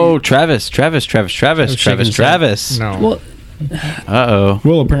 The body. Oh, Travis. shaking his Uh Well, oh. 'Oh.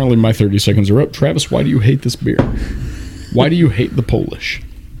 Well, apparently my 30 seconds are up. Travis, why do you hate this beer? Why do you hate the Polish?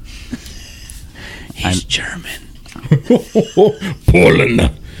 He's German.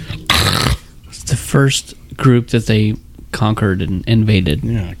 Poland. It's the first group that they conquered and invaded.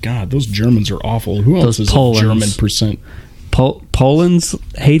 Yeah, God, those Germans are awful. Who else Those is Polands. a German percent? Poland's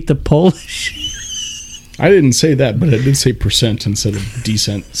hate the Polish. I didn't say that, but I did say percent instead of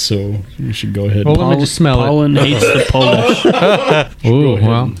decent, so you should go ahead Well, and let me just smell Poland hates the Polish. Ooh,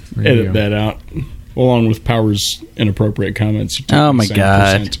 well, there you edit go. that out. Along with Power's inappropriate comments. You Oh, my saying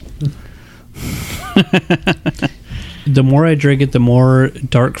God. The more I drink it, the more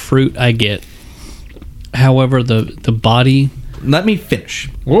dark fruit I get. However, the body, Let me finish.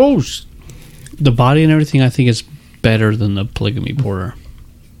 Whoa. the body and everything, I think is better than the Polygamy Porter.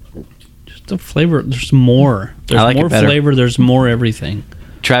 Just the flavor. There's more. There's I like it more better. flavor. There's more everything.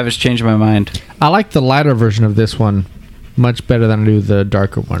 Travis changed my mind. I like the lighter version of this one much better than I do the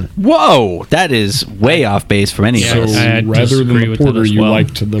darker one. Whoa, that is way off base from any of So us. I rather than disagree the with that porter, as you well.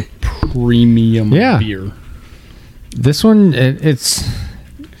 liked the premium Yeah. beer. This one, it's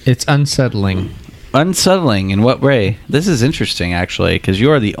unsettling. Unsettling in what way? This is interesting, actually, because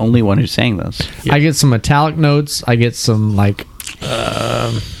you are the only one who's saying this. I get some metallic notes. I get some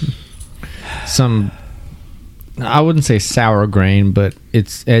some. I wouldn't say sour grain, but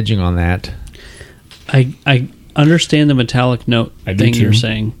it's edging on that. I understand the metallic note I do thing too. you're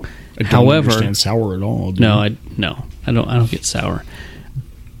saying. I don't However, understand sour at all. do no, you? I don't get sour.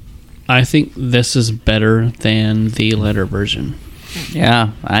 I think this is better than the lighter version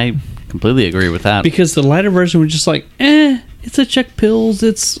Yeah, I completely agree with that. because the lighter version was just like, it's a Czech Pils.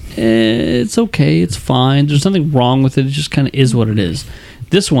 It's okay. It's fine. There's nothing wrong with it. It just kind of is what it is.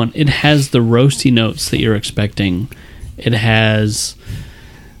 This one, it has the roasty notes that you're expecting. It has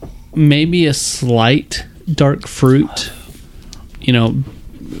maybe a slight dark fruit. You know,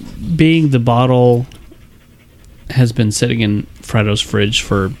 being the bottle has been sitting in Frado's fridge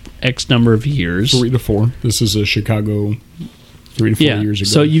for X number of years. 3 to 4. This is a Chicago 3 to 4 Yeah, years ago.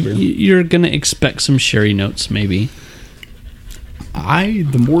 so beer. you're going to expect some sherry notes maybe.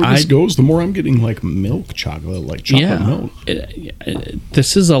 The more this goes, the more I'm getting like milk chocolate, like chocolate milk.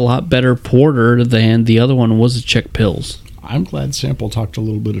 This is a lot better porter than the other one was a Czech Pils. I'm glad Sample talked a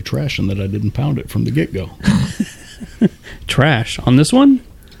little bit of trash and that I didn't pound it from the get-go. Trash on this one?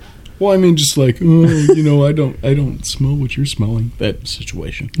 Well, I mean, just like, I don't smell what you're smelling. That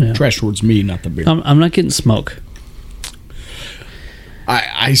situation. Yeah. Trash towards me, not the beer. I'm not getting smoke.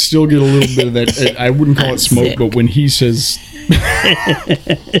 I still get a little bit of that. I wouldn't call it smoke, but when he says,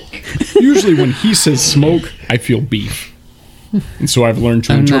 usually when he says smoke, I feel beef, and so I've learned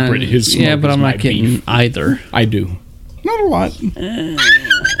to interpret his smoke. Yeah, but as I'm my not getting beef. either. I do, not a lot.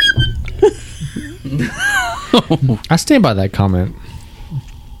 I stand by that comment.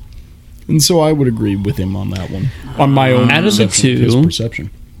 And so I would agree with him on that one. On my own Out of the perception, his two, perception.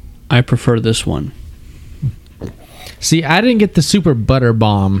 I prefer this one. See, I didn't get the super butter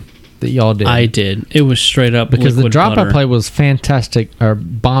bomb that y'all did. I did. It was straight up because the liquid drop butter. I played was fantastic or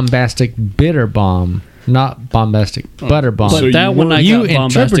bombastic bitter bomb, not bombastic butter bomb. But So that you one I got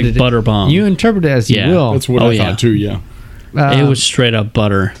bombastic butter bomb. You interpret it as Yeah. you will. That's what I thought too. Yeah. It was straight up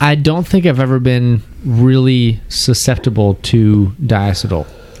butter. I don't think I've ever been really susceptible to diacetyl.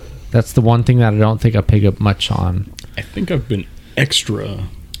 That's the one thing that I don't think I pick up much on. I think I've been extra.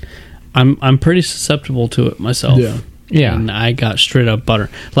 I'm pretty susceptible to it myself. Yeah. Yeah. And I got straight up butter.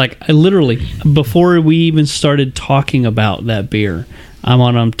 Like, I literally, before we even started talking about that beer, I'm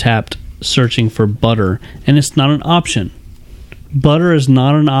on Untappd searching for butter, and it's not an option. Butter is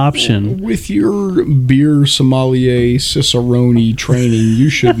not an option. With your beer sommelier Cicerone training, you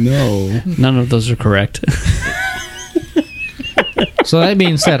should know. None of those are correct. So that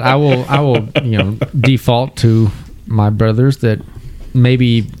being said, I will default to my brothers that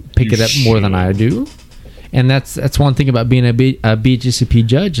maybe pick it up more than I do. And that's one thing about being a BGCP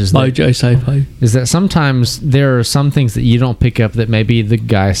judge is that sometimes there are some things that you don't pick up that maybe the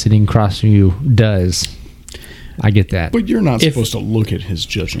guy sitting across from you does. I get that. But you're not supposed to look at his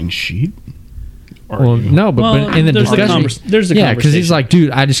judging sheet. Well, no, but in the there's discussion, there's a yeah, because he's conversation. like,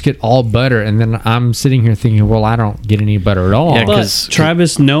 dude, I just get all butter, and then I'm sitting here thinking, well, I don't get any butter at all. Yeah, But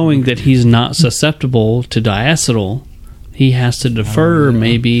Travis, knowing that he's not susceptible to diacetyl, he has to defer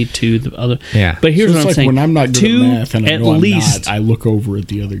maybe to the other. Yeah. But here's So what it's I'm like saying: when I'm not good two, at math and I at know least, I'm not, I look over at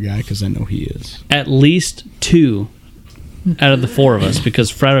the other guy because I know he is. at least 2 out of the 4 of us,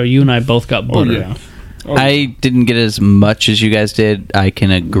 because Frado, you and I both got butter. Oh, yeah. I didn't get as much as you guys did. I can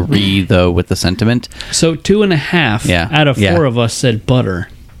agree, though, with the sentiment. So 2.5 Yeah. out of 4 Yeah. of us said butter.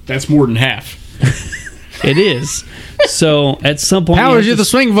 That's more than half. It is. So at some point, Powers, you're the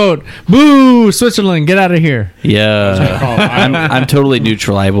swing vote. Boo! Switzerland, get out of here. Yeah. I'm totally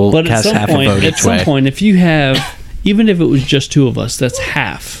neutral. I will But at cast some half point, a vote at each some way. point, if you have, even if it was just two of us, that's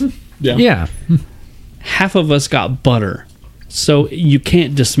half. Yeah. Half of us got butter, so you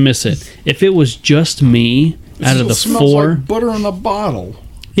can't dismiss it. If it was just me out of the four, like butter in a bottle.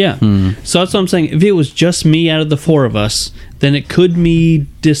 yeah. So that's what I'm saying. If it was just me out of the four of us, then it could be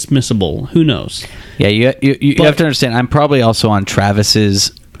dismissible. Who knows? Yeah, you have to understand. I'm probably also on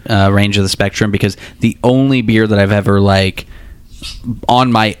Travis's range of the spectrum because the only beer that I've ever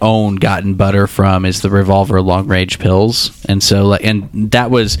on my own gotten butter from is the Revolver Long Range Pills, and so and that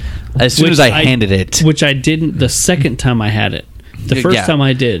was as soon as I handed it, which I didn't the second time I had it. The first time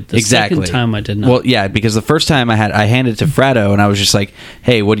I did. The second time I did not. Well, yeah, because the first time I handed it to Fratto, and I was just like,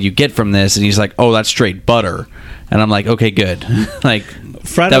 "Hey, what do you get from this?" And he's like, "Oh, that's straight butter." And I'm like, "Okay, good." Like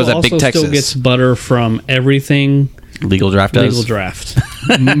Fratto that was at also Big Texas. still gets butter from everything. Legal Draft does. Legal Draft.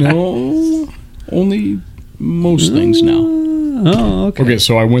 No, only most things now. Oh, okay. Okay,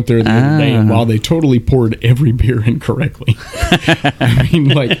 so I went there the other day, and while they totally poured every beer incorrectly, I mean,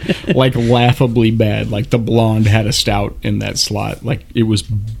 like laughably bad. Like the blonde had a stout in that slot. Like it was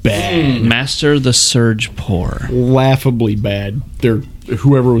bad. Master the Surge Pour. Laughably bad.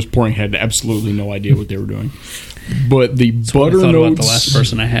 Whoever was pouring had absolutely no idea what they were doing. But the butter I thought notes. about the last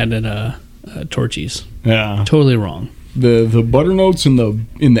person I had at Torchy's. Yeah, totally wrong. The butter notes in the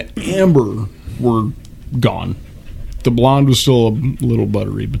amber were gone. The blonde was still a little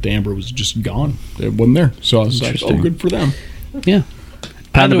buttery, but the amber was just gone. It wasn't there. So I was like, oh, good for them. Yeah.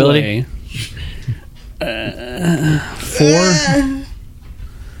 Poundability? 4.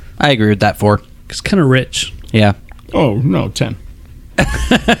 I agree with that 4. It's kind of rich. Yeah. Oh, no, 10.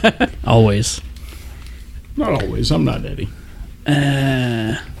 Always. Not always. I'm not Eddie.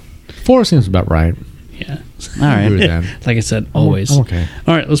 4 seems about right. Yeah. All right. I agree with that. Like I said, always. I'm okay.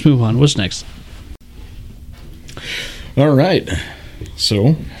 All right, let's move on. What's next? All right.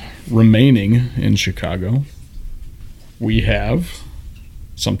 So, remaining in Chicago, we have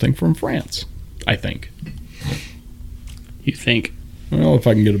something from France, I think. You think? Well, if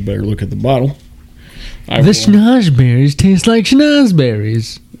I can get a better look at the bottle. The schnozberries taste like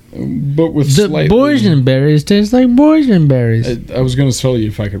schnozberries. But with the boysenberries taste like boysenberries. I was going to tell you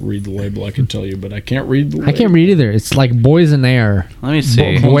if I could read the label, I could tell you, but I can't read the label. I can't read either. It's like boysen air. Let me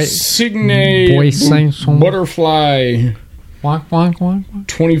see. Boysen Butterfly. Wonk, wonk, wonk, wonk.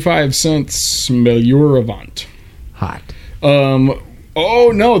 25 cents Meilleur Avant. Hot.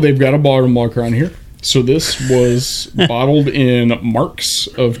 Oh, no, they've got a bottle marker on here. So this was bottled in March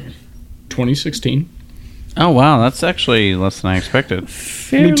of 2016. Oh, wow. That's actually less than I expected.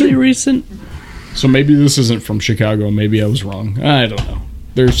 Fairly recent. So maybe this isn't from Chicago. Maybe I was wrong. I don't know.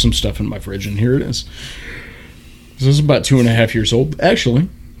 There's some stuff in my fridge, and here it is. This is about 2.5 years old. Actually,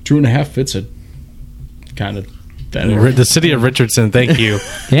 2.5 fits it. Kind of that area. The city of Richardson, thank you.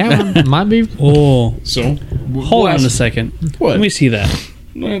 Yeah, might be. Oh. So, hold on a second. What? Let me see that.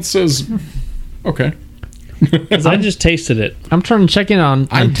 It says, okay. Because I just tasted it. I'm trying to check in on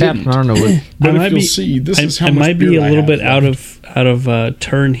tap. I don't know what. But I if you'll see, this is how I much might be beer a I little have bit out of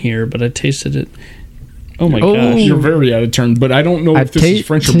turn here, but I tasted it. Oh my gosh! You're very out of turn, but I don't know if this is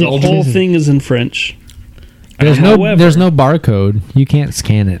French or The Belgian. whole thing is in French. There's However, no barcode. You can't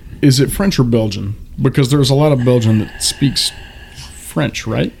scan it. Is it French or Belgian? Because there's a lot of Belgian that speaks French,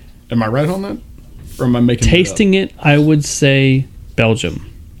 right? Am I right on that? Or am I making tasting it, I would say Belgium.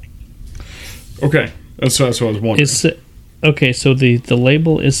 Okay, that's what I was wondering. It's okay. So the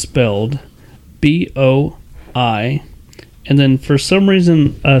label is spelled BOI, and then for some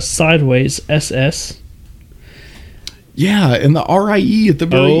reason sideways SS. Yeah, and the RIE at the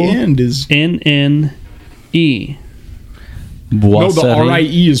very end is NNE. No, the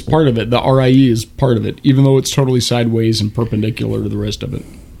RIE is part of it. The RIE is part of it, even though it's totally sideways and perpendicular to the rest of it.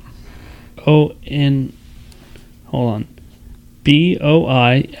 Hold on.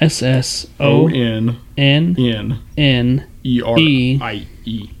 BOISSONNERIE and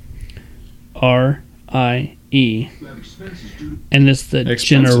it's the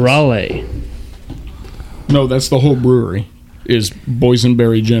Generale. No, that's the whole brewery. Is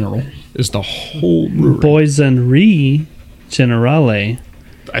Boysenberry General is the whole brewery. Boysenberry Generale.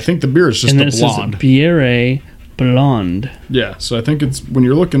 I think the beer is just and the this blonde. Is Bière Blonde. Yeah, so I think it's when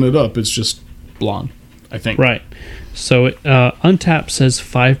you're looking it up, it's just blonde. I think right. So Untappd says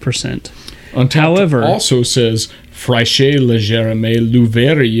 5%. Untappd, however, also says Fraîche légèrement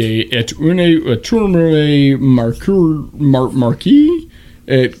l'ouvrier et une tourmere marquis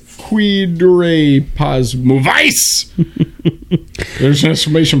et qui dure pas mauvaise. There's an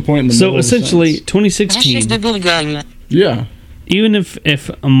exclamation point in the middle. So of the essentially, sentence. 2016. Yeah. Even if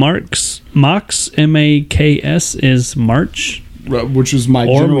Max MAKS is March, which was my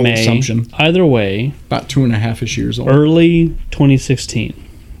or general May, assumption. Either way, about 2.5-ish years old. Early 2016.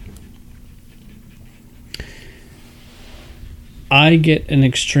 I get an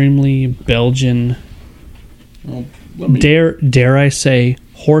extremely Belgian, dare I say,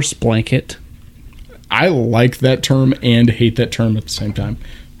 horse blanket. I like that term and hate that term at the same time.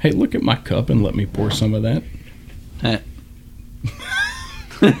 Hey, look at my cup and let me pour some of that.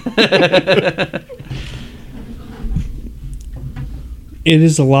 It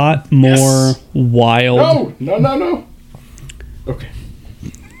is a lot more wild. No. Okay.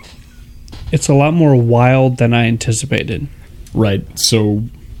 It's a lot more wild than I anticipated. Right. So,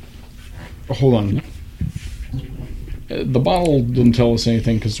 hold on. The bottle didn't tell us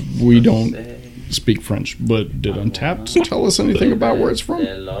anything because we don't speak French. But did Untapped tell us anything about where it's from?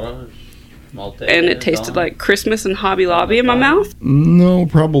 And it tasted like Christmas and Hobby Lobby in my mouth. No,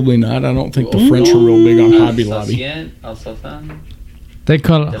 probably not. I don't think the French are real big on Hobby Lobby. They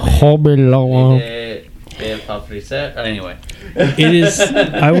call it Hobby Lobby. Anyway. It is,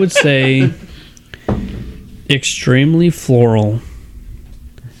 I would say, extremely floral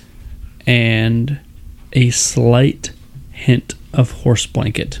and a slight hint of horse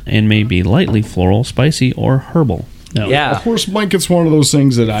blanket, and maybe lightly floral, spicy, or herbal. No. A horse blanket's one of those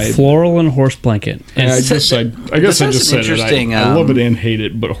things that I... Floral and horse blanket. I guess I just said it. I love it and hate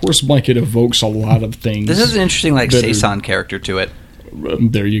it, but horse blanket evokes a lot of things. This is an interesting, saison character to it.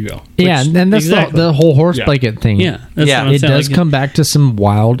 There you go. Yeah, and that's the whole horse blanket thing. Yeah, that's what I'm it saying. does come back to some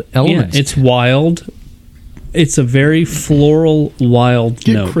wild elements. Yeah, it's wild. It's a very floral, wild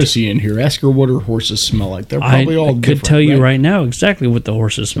Get note. Chrissy in here. Ask her what her horses smell like. They're probably all different. I could tell you right now exactly what the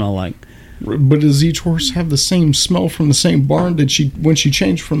horses smell like. But does each horse have the same smell from the same barn? When she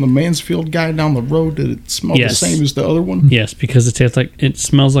changed from the Mansfield guy down the road, did it smell the same as the other one? Yes, because it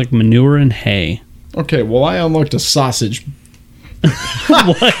smells like manure and hay. Okay, well, I unlocked a sausage.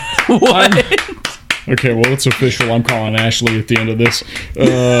 What? Okay, well, it's official. I'm calling Ashley at the end of this.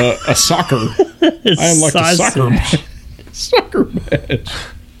 A soccer. I unlocked a soccer match.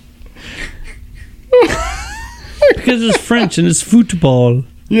 Because it's French and it's football.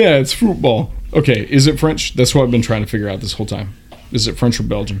 Yeah, it's football. Okay, is it French? That's what I've been trying to figure out this whole time. Is it French or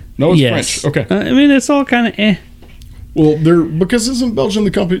Belgian? No, it's French. Okay. I mean, it's all kind of eh. Well, because isn't Belgium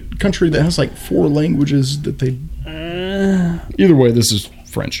the country that has like 4 languages that they... Either way, this is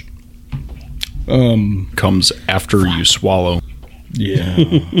French. Comes after you swallow. Yeah.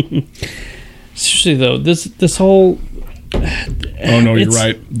 Seriously, though, this whole... Oh, no, you're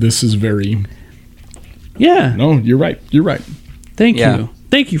right. This is very... Yeah. No, you're right. You're right. Thank you.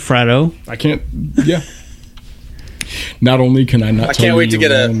 Thank you, Frado. I can't... Yeah. Not only can I not I tell can't you wait to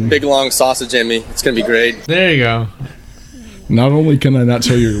get you're a wrong, big long sausage in me. It's going to be great. There you go. Not only can I not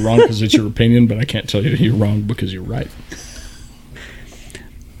tell you you're wrong because it's your opinion, but I can't tell you you're wrong because you're right.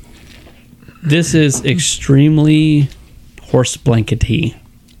 This is extremely horse blankety.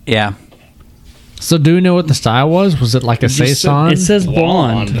 Yeah. So do we know what the style was? Was it like a saison? It says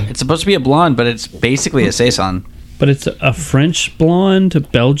blonde. It's supposed to be a blonde, but it's basically a saison. But it's a French blonde, a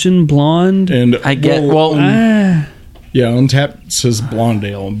Belgian blonde. And I get yeah, Untapped says blonde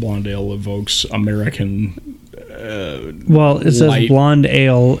ale, and blonde ale evokes American. Well, it says light. blonde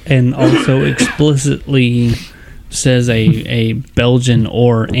ale, and also explicitly says a Belgian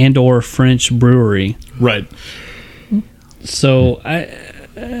or French brewery. Right. So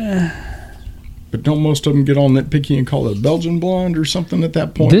but don't most of them get all nitpicky and call it a Belgian blonde or something at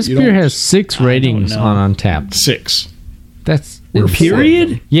that point? This beer has 6 ratings on Untapped. 6. That's We're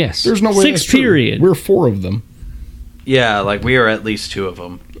period? Yes. There's no way 6 that's true. period. We're 4 of them. Yeah, like we are at least 2 of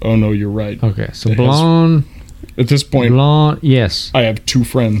them. Oh no, you're right. Okay, so It has- blonde. At this point, Blonde, yes. I have 2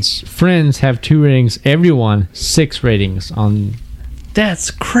 friends. Friends have 2 ratings. Everyone 6 ratings on. That's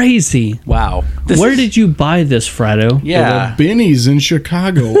crazy. Wow. Where did you buy this, Frado? Yeah. The Benny's in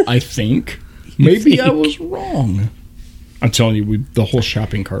Chicago, I think. Maybe I was wrong. I'm telling you, the whole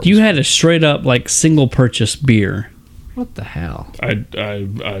shopping cart. You had a straight up like single purchase beer. What the hell?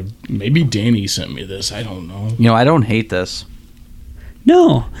 I maybe Danny sent me this. I don't know. You know, I don't hate this.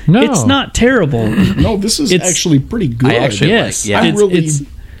 No, it's not terrible. No, this is actually pretty good. I actually Yes, like. Yeah. I'm really it's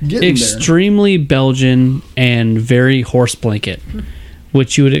getting extremely Belgian and very horse blanket,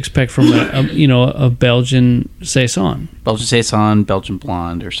 which you would expect from a Belgian saison. Belgian saison, Belgian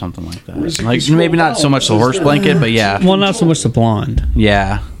blonde, or something like that. Like maybe not so much the horse blanket, but yeah. Well, not so much the blonde.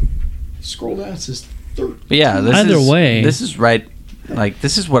 Yeah. Scroll down. It says 30. But yeah, Either way. this is right. Like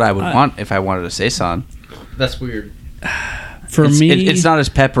this is what I would want if I wanted a saison. That's weird. For me, it's not as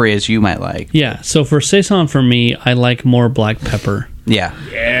peppery as you might like. Yeah, so for Saison, for me, I like more black pepper. Yeah.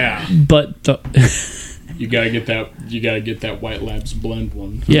 Yeah. But you gotta get that. You gotta get that White Labs blend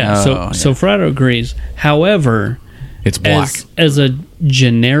one. Yeah. So Frado agrees. However, it's black as a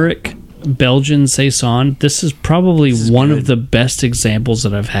generic Belgian Saison. This is probably one of the best examples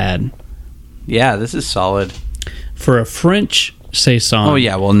that I've had. Yeah, this is solid. For a French Saison. Oh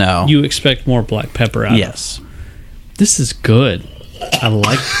yeah, well no. You expect more black pepper out Yes. of it. This is good. I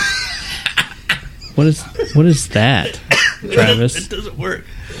like What is that, Travis? It doesn't work.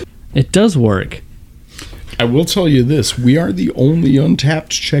 It does work. I will tell you this: we are the only untapped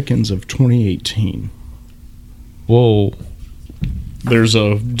check-ins of 2018. Whoa! There's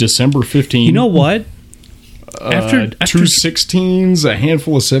a December 15th. You know what? After 2 16s, a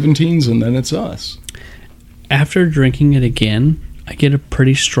handful of 17s, and then it's us. After drinking it again, I get a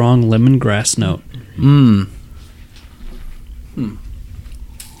pretty strong lemongrass note.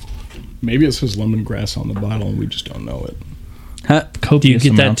 Maybe it says lemongrass on the bottle, and we just don't know it. Do you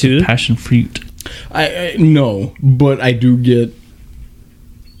get that too? Passion fruit. I no, but I do get.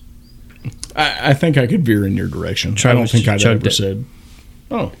 I think I could veer in your direction. I don't think I'd ever said.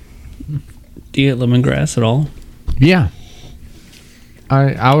 Oh, do you get lemongrass at all? Yeah,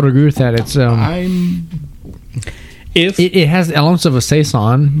 I would agree with that. It's if it has elements of a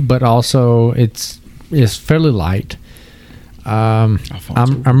Saison, but also it's fairly light. I'm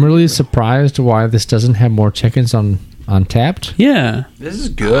really surprised why this doesn't have more check-ins on Tapped. Yeah, this is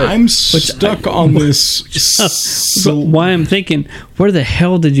good. I'm stuck on this. But why I'm thinking, where the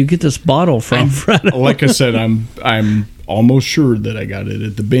hell did you get this bottle from, Fredo? Like I said, I'm almost sure that I got it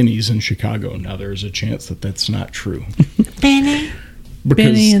at the Benny's in Chicago. Now there's a chance that that's not true. Benny.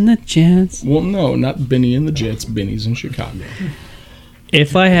 Benny and the Jets. Well, no, not Benny and the Jets. Benny's in Chicago.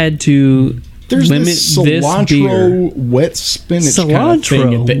 If I had to limit this this cilantro beer, wet spinach cilantro,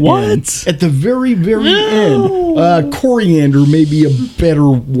 kind of thing at the end. At the very, very end. Coriander may be a better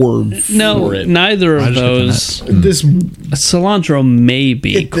word for it. Neither of those. This cilantro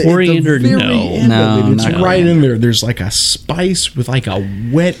maybe. Coriander, no. It's right in there. There's like a spice with like a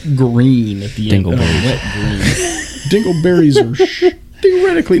wet green at the end. Wet green. Dingleberries are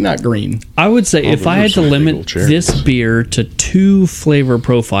theoretically not green. I would say if I had to limit this beer to 2 flavor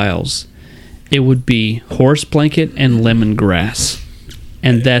profiles, it would be horse blanket and lemongrass,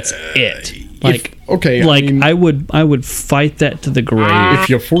 and that's it. Like I would fight that to the grave. If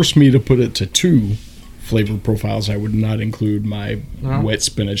you force me to put it to 2 flavor profiles, I would not include my wet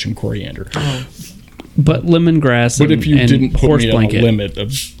spinach and coriander. But lemongrass. But if you didn't put horse me blanket, on a limit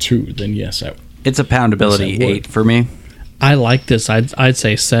of 2, then yes, it's a poundability 8 for me. I like this. I'd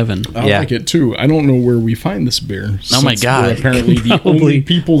say 7. I like it too. I don't know where we find this beer. Oh my god! We're apparently the only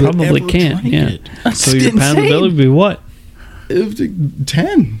people that probably ever can't. tried Yeah. it. So your poundability would be what?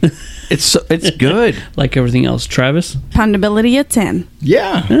 10. It's good. Like everything else, Travis. Poundability at 10.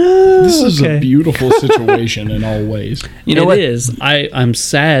 Yeah. This is a beautiful situation in all ways. You know what? It is. I'm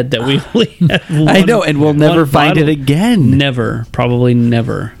sad that we only have one. I know, and we'll never find it again. Never. Probably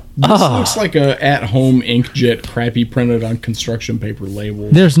never. This looks like a at-home inkjet crappy printed on construction paper label.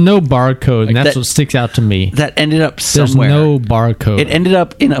 There's no barcode, and that's what sticks out to me. That ended up somewhere. There's no barcode. It ended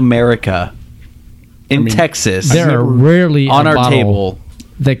up in America, in Texas. There are rarely on a our bottle table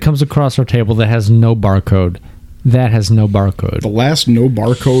that comes across our table that has no barcode. That has no barcode. The last no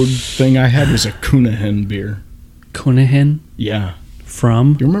barcode thing I had was a Cunahan beer. Cunahan? Yeah.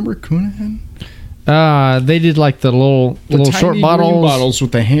 From? You remember Cunahan? They did like the little short tiny bottles. green bottles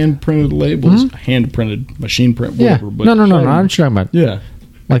with the hand printed labels, hand printed, machine print, whatever. Yeah. But No. I'm talking about. Yeah,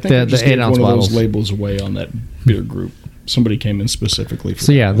 Like the 8-ounce one bottles. of those labels away on that beer group. Somebody came in specifically for.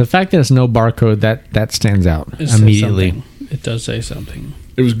 So yeah, the fact that it's no barcode that stands out It says immediately. something. It does say something.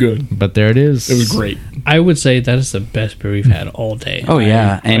 It was good, but there it is. It was great. I would say that is the best beer we've had all day. Oh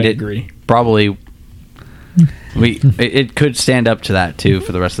yeah, and I it agree. Probably it could stand up to that too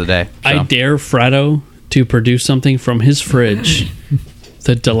for the rest of the day. So. I dare Frado to produce something from his fridge,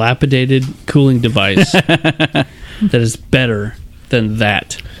 the dilapidated cooling device that is better than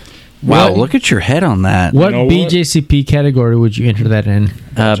that. Wow, look at your head on that. What BJCP category would you enter that in?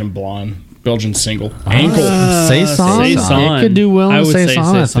 Belgian blonde, Belgian single, ankle. Saison. It could do well. I in would say Saison,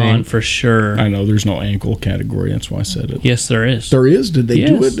 I Saison think. for sure. I know there's no ankle category. That's why I said it. Yes, there is. There is. Did they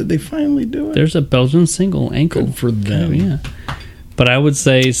do Yes. it? Did they finally do it? There's a Belgian single ankle. Good for them. Yeah. But I would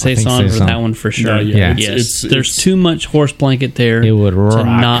say Saison for Saison. that one for sure. No, yeah, Yes. There's too much horse blanket there It would to rock.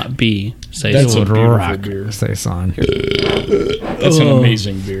 not be Saison. That's a beautiful rock beer. Saison. That's an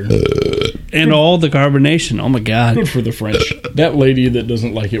amazing beer. And all the carbonation. Oh my god. Good for the French. That lady that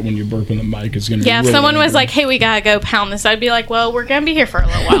doesn't like it when you burp in the mic is going to be Yeah, if really someone was angry. like, "Hey, we gotta go pound this," I'd be like, "Well, we're gonna be here for a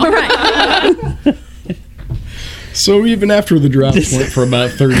little while." Right. So even after the drought went for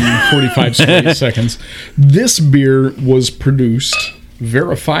about 30, 45 straight seconds, this beer was produced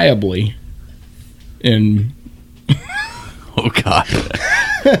verifiably in Oh God.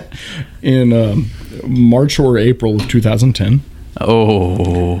 in March or April of 2010.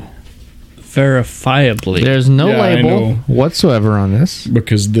 Oh. Verifiably. There's no Yeah, I label know. whatsoever on this.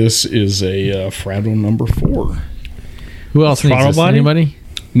 Because this is a Frado number 4. Who else needs Throttle this? body? Anybody?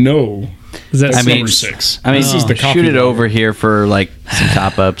 No. Is that That's I mean, number 6. I mean, This is the coffee shoot it lager. over here for like some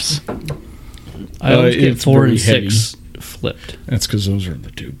top ups. I always get it's 4 very and 6 flipped. That's because those are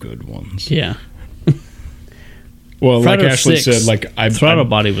the 2 good ones. Yeah. Well, like Frado Ashley 6, said, like Throttle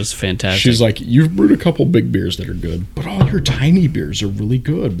Body was fantastic. She's like, you've brewed a couple big beers that are good, but all your tiny beers are really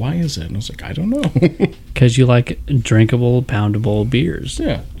good. Why is that? And I was like, I don't know. Because you like drinkable, poundable beers.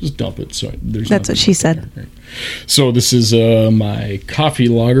 Yeah, just dump it. So there's That's what she said. So this is my coffee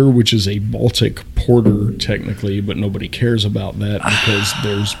lager, which is a Baltic porter technically, but nobody cares about that because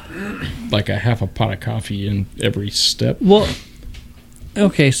there's like a half a pot of coffee in every step. Well,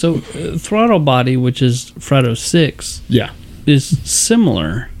 okay, so Throttle Body, which is Frado 6, Yeah, is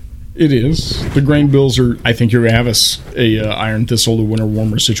similar. it is. The grain bills are. I think you're gonna have a Iron Thistle to Winter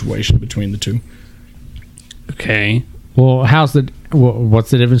Warmer situation between the two. Okay. Well, what's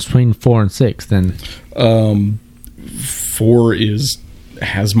the difference between 4 and 6 then? 4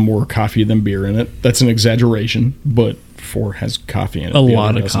 has more coffee than beer in it. That's an exaggeration, but 4 has coffee in it. A The lot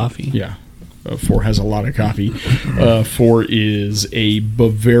other of doesn't. coffee. Yeah. 4 has a lot of coffee. 4 is a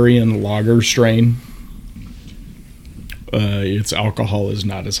Bavarian lager strain. Its alcohol is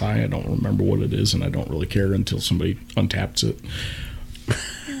not as high. I don't remember what it is, and I don't really care until somebody untaps it.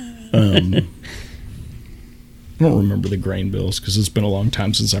 I don't remember the grain bills because it's been a long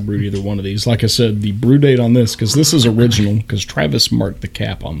time since I brewed either one of these. Like I said, the brew date on this, because this is original, because Travis marked the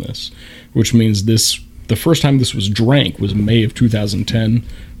cap on this, which means the first time this was drank was May of 2010,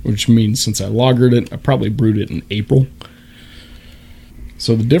 which means since I lagered it, I probably brewed it in April.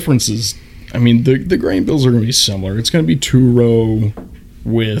 So the difference is, I mean, the grain bills are going to be similar. It's going to be 2-row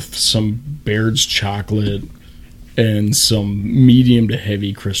with some Baird's chocolate and some medium to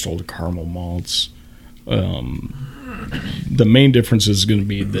heavy crystalled caramel malts. The main difference is going to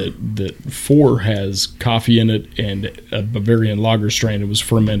be that 4 has coffee in it and a Bavarian lager strain. It was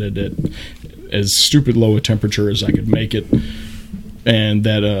fermented at as stupid low a temperature as I could make it, and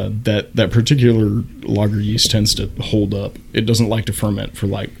that particular lager yeast tends to hold up. It doesn't like to ferment for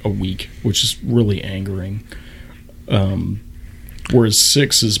like a week, which is really angering. Whereas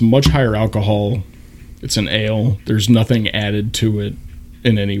 6 is much higher alcohol. It's an ale. There's nothing added to it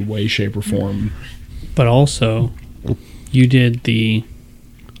in any way, shape, or form. But also, you did the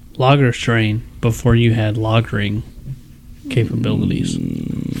lager strain before you had lagering capabilities.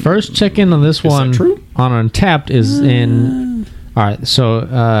 First check in on this one true? on Untapped is in. All right, so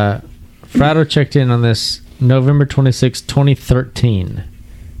Frado checked in on this November 26, 2013.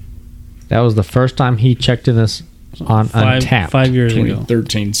 That was the first time he checked in this on Untapped. 5 years ago.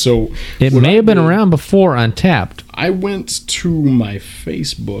 2013. So It what may I have been did- around before Untapped. I went to my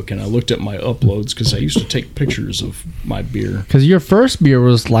Facebook and I looked at my uploads because I used to take pictures of my beer. Because your first beer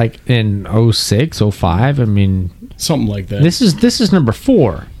was like in 06, 05. I mean, something like that. This is number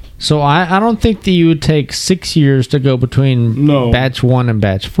 4. So I don't think that you would take 6 years to go between batch 1 and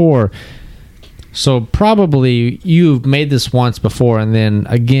batch 4. So probably you've made this once before and then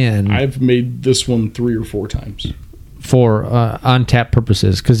again. I've made this one 3 or 4 times. For Untapped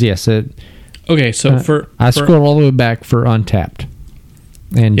purposes. Because yes, okay, so I scrolled all the way back for Untapped.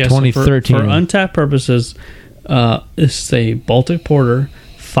 In Yeah, so 2013. for Untapped purposes, it's a Baltic Porter,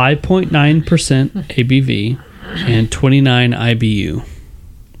 5.9% ABV, and 29 IBU.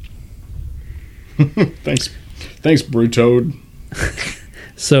 Thanks, Brewtoad.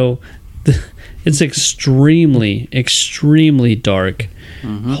 So it's extremely, extremely dark.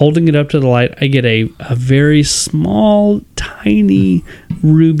 Holding it up to the light, I get a very small, tiny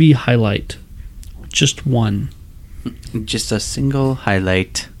ruby highlight. Just one. Just a single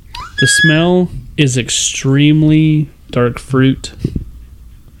highlight. The smell is extremely dark fruit,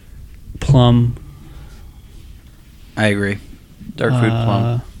 plum. I agree. Dark fruit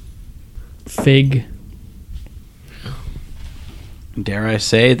plum. Fig. Dare I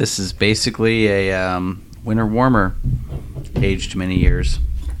say, this is basically a winter warmer, aged many years.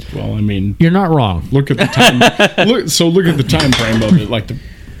 Well, I mean, you're not wrong. Look at the time. look at the time frame of it. Like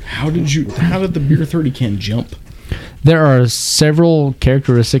how did the beer 30 can jump? There are several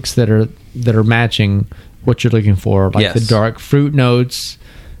characteristics that are that are matching what you're looking for, like Yes. the dark fruit notes,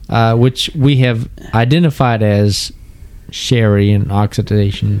 which we have identified as sherry and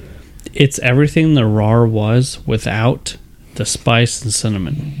oxidation. It's everything the RAR was without the spice and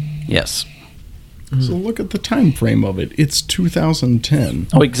cinnamon. Yes. So look at the time frame of it. It's 2010.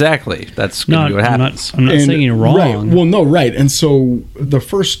 Oh, exactly. That's gonna be what happens. I'm not saying you're wrong. Right. Well, no, right. And so the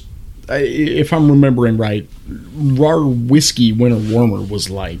first, if I'm remembering right, RAR Whiskey Winter Warmer was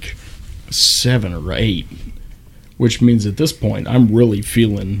like 7 or 8, which means at this point I'm really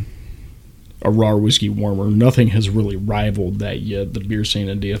feeling a RAR Whiskey Warmer. Nothing has really rivaled that yet. The beer scene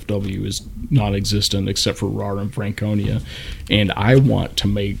in DFW is non-existent except for RAR and Franconia, and I want to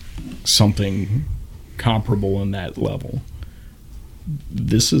make something comparable in that level.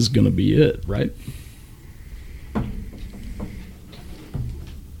 This is going to be it, right?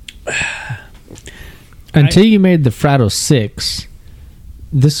 Until you made the Fratto 6,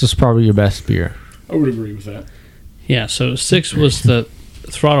 this was probably your best beer. I would agree with that. Yeah, so 6 was the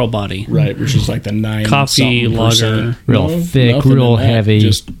throttle body. Right, which is like the 9 coffee lager. Real thick, real heavy.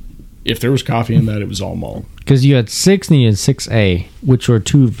 Just if there was coffee in that, it was all malt. Because you had 6 and you had 6A, which were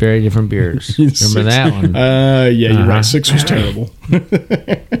two very different beers. Remember that one? Yeah, you're right. 6 was terrible.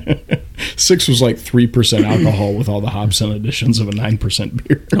 6 was like 3% alcohol with all the hops and additions of a 9%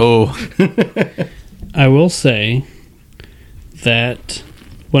 beer. Oh. I will say that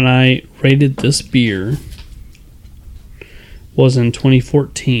when I rated this beer was in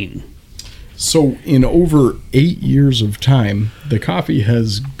 2014. So in over 8 years of time, the coffee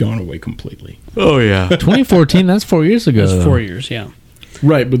has gone away completely. Oh, yeah. 2014, that's 4 years ago. That's 4 years, yeah.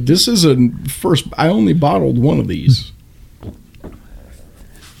 Right, but this is a first. I only bottled one of these.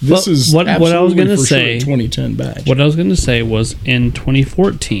 This is what I was going to for say. Sure a 2010 batch. What I was going to say was in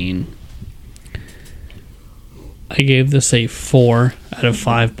 2014, I gave this a 4 out of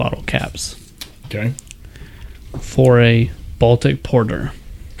 5 bottle caps. Okay. For a Baltic Porter.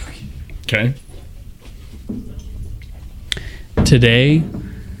 Okay. Today,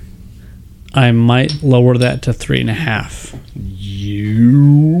 I might lower that to 3.5.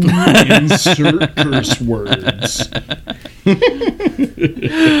 You insert curse words.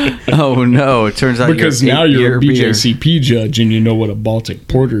 Oh no! It turns out because now you're a BJCP judge and you know what a Baltic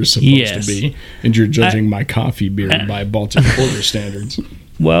Porter is supposed to be, and you're judging my coffee beer by Baltic Porter standards.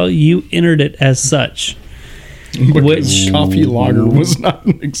 Well, you entered it as such. Which coffee lager was not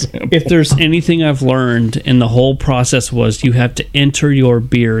an example. If there's anything I've learned in the whole process was you have to enter your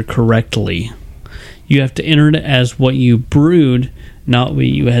beer correctly. You have to enter it as what you brewed, not what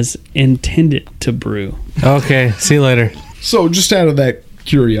you has intended to brew. Okay, see you later. So just out of that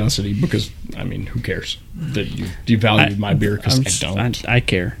curiosity, because, I mean, who cares that you devalued my beer, because I don't. I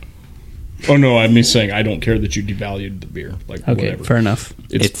care. Oh, no, I mean saying I don't care that you devalued the beer. Like, okay, whatever. Fair enough.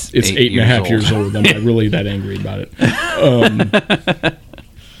 It's 8.5 years old. I'm not really that angry about it.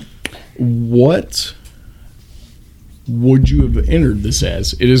 What would you have entered this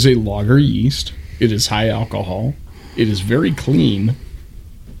as? It is a lager yeast. It is high alcohol. It is very clean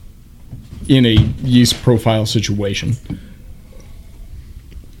in a yeast profile situation.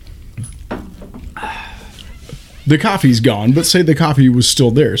 The coffee's gone, but say the coffee was still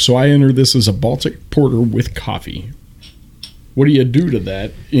there. So I enter this as a Baltic Porter with coffee. What do you do to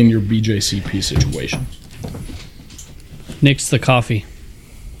that in your BJCP situation? Nix the coffee.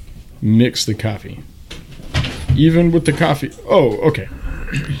 Mix the coffee. Even with the coffee. Oh, okay.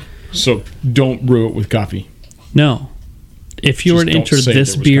 So don't brew it with coffee. No. If you were to enter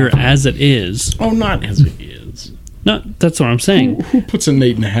this beer as it is. Oh, not as it is. No, that's what I'm saying. Who puts an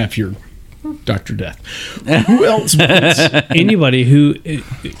 8.5 year Dr. Death? Who else puts? Anybody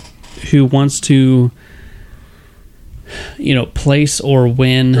who wants to, place or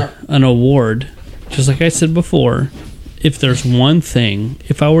win an award, just like I said before, if there's one thing,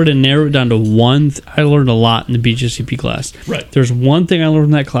 if I were to narrow it down to one, I learned a lot in the BJCP class. Right. There's one thing I learned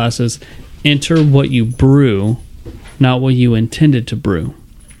in that class is enter what you brew, not what you intended to brew.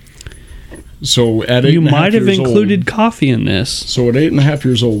 So at 8.5 you might have years included old, coffee in this. So at 8.5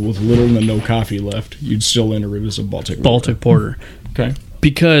 years old, with little to no coffee left, you'd still enter it as a Baltic Porter. Okay.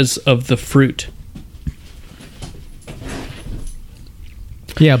 Because of the fruit.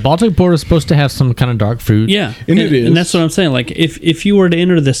 Yeah, Baltic Porter is supposed to have some kind of dark fruit. Yeah, and it is. And that's what I'm saying. Like, if you were to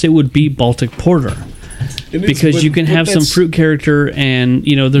enter this, it would be Baltic Porter. Because you can have some fruit character, and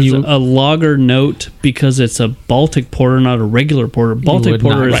there's a lager note because it's a Baltic Porter, not a regular porter. Baltic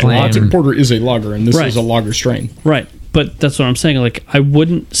Porter is Baltic Porter is a lager, and this is a lager strain. Right, but that's what I'm saying. Like, I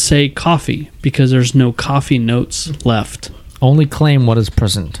wouldn't say coffee because there's no coffee notes left. Only claim what is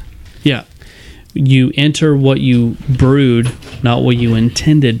present. Yeah, you enter what you brewed, not what you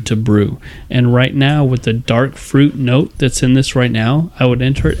intended to brew. And right now, with the dark fruit note that's in this right now, I would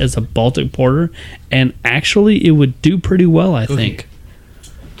enter it as a Baltic Porter, and actually it would do pretty well, I think.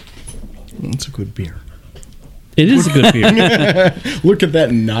 It's a good beer. It is a good beer. Look at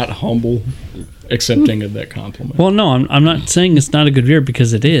that not humble accepting of that compliment. Well, no, I'm not saying it's not a good beer,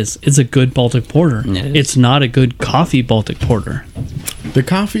 because it is. It's a good Baltic Porter. It's not a good coffee Baltic Porter. The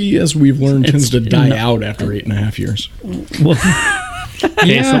coffee, as we've learned, tends to die out after 8.5 years. Well,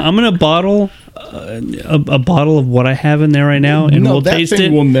 okay, so I'm going to bottle a bottle of what I have in there right now, and we'll that taste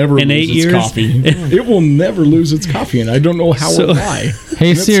thing it will never in 8 lose its years. coffee. It will never lose its coffee, and I don't know how or why.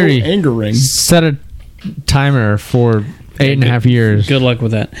 Hey That's Siri, so angering. set a timer for 8.5 years. Good luck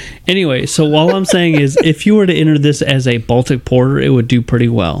with that. Anyway, so all I'm saying is, if you were to enter this as a Baltic Porter, it would do pretty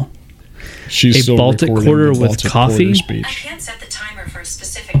well. She's a still Baltic recording Porter the with Baltic coffee. Porter speech. I can't set the timer for a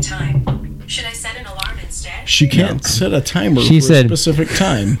specific time. Should I set an alarm instead? She can't set a timer She for said- a specific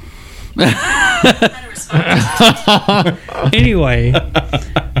time. Anyway,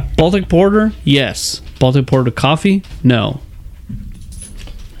 Baltic Porter, yes. Baltic Porter coffee, no.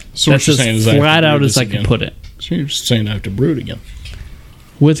 So That's what you're as saying is I have to flat brew out as this I again. can put it. So you're just saying I have to brew it again.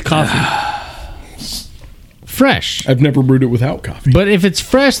 With coffee. Fresh. I've never brewed it without coffee. But if it's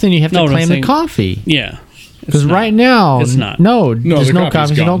fresh, then you have to No, what I'm claim the saying- coffee. Yeah. Because not. right now, It's not. No, No, there's the no coffee's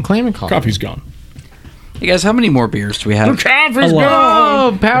coffee. So gone. don't claim a coffee. Coffee's gone. Hey guys, how many more beers do we have? Coffee's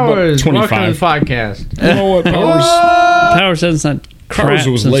Oh, Powers! About Welcome to 25. the podcast. You know what, Powers? Power says it's not crap. Powers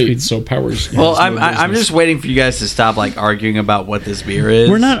was since late, we- so Powers. Well, has no I'm business. just waiting for you guys to stop like arguing about what this beer is.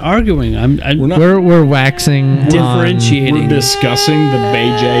 We're not arguing. We're not. We're waxing. differentiating. We're discussing the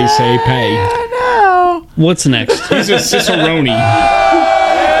BJ say pay. What's next? He's a cicerone.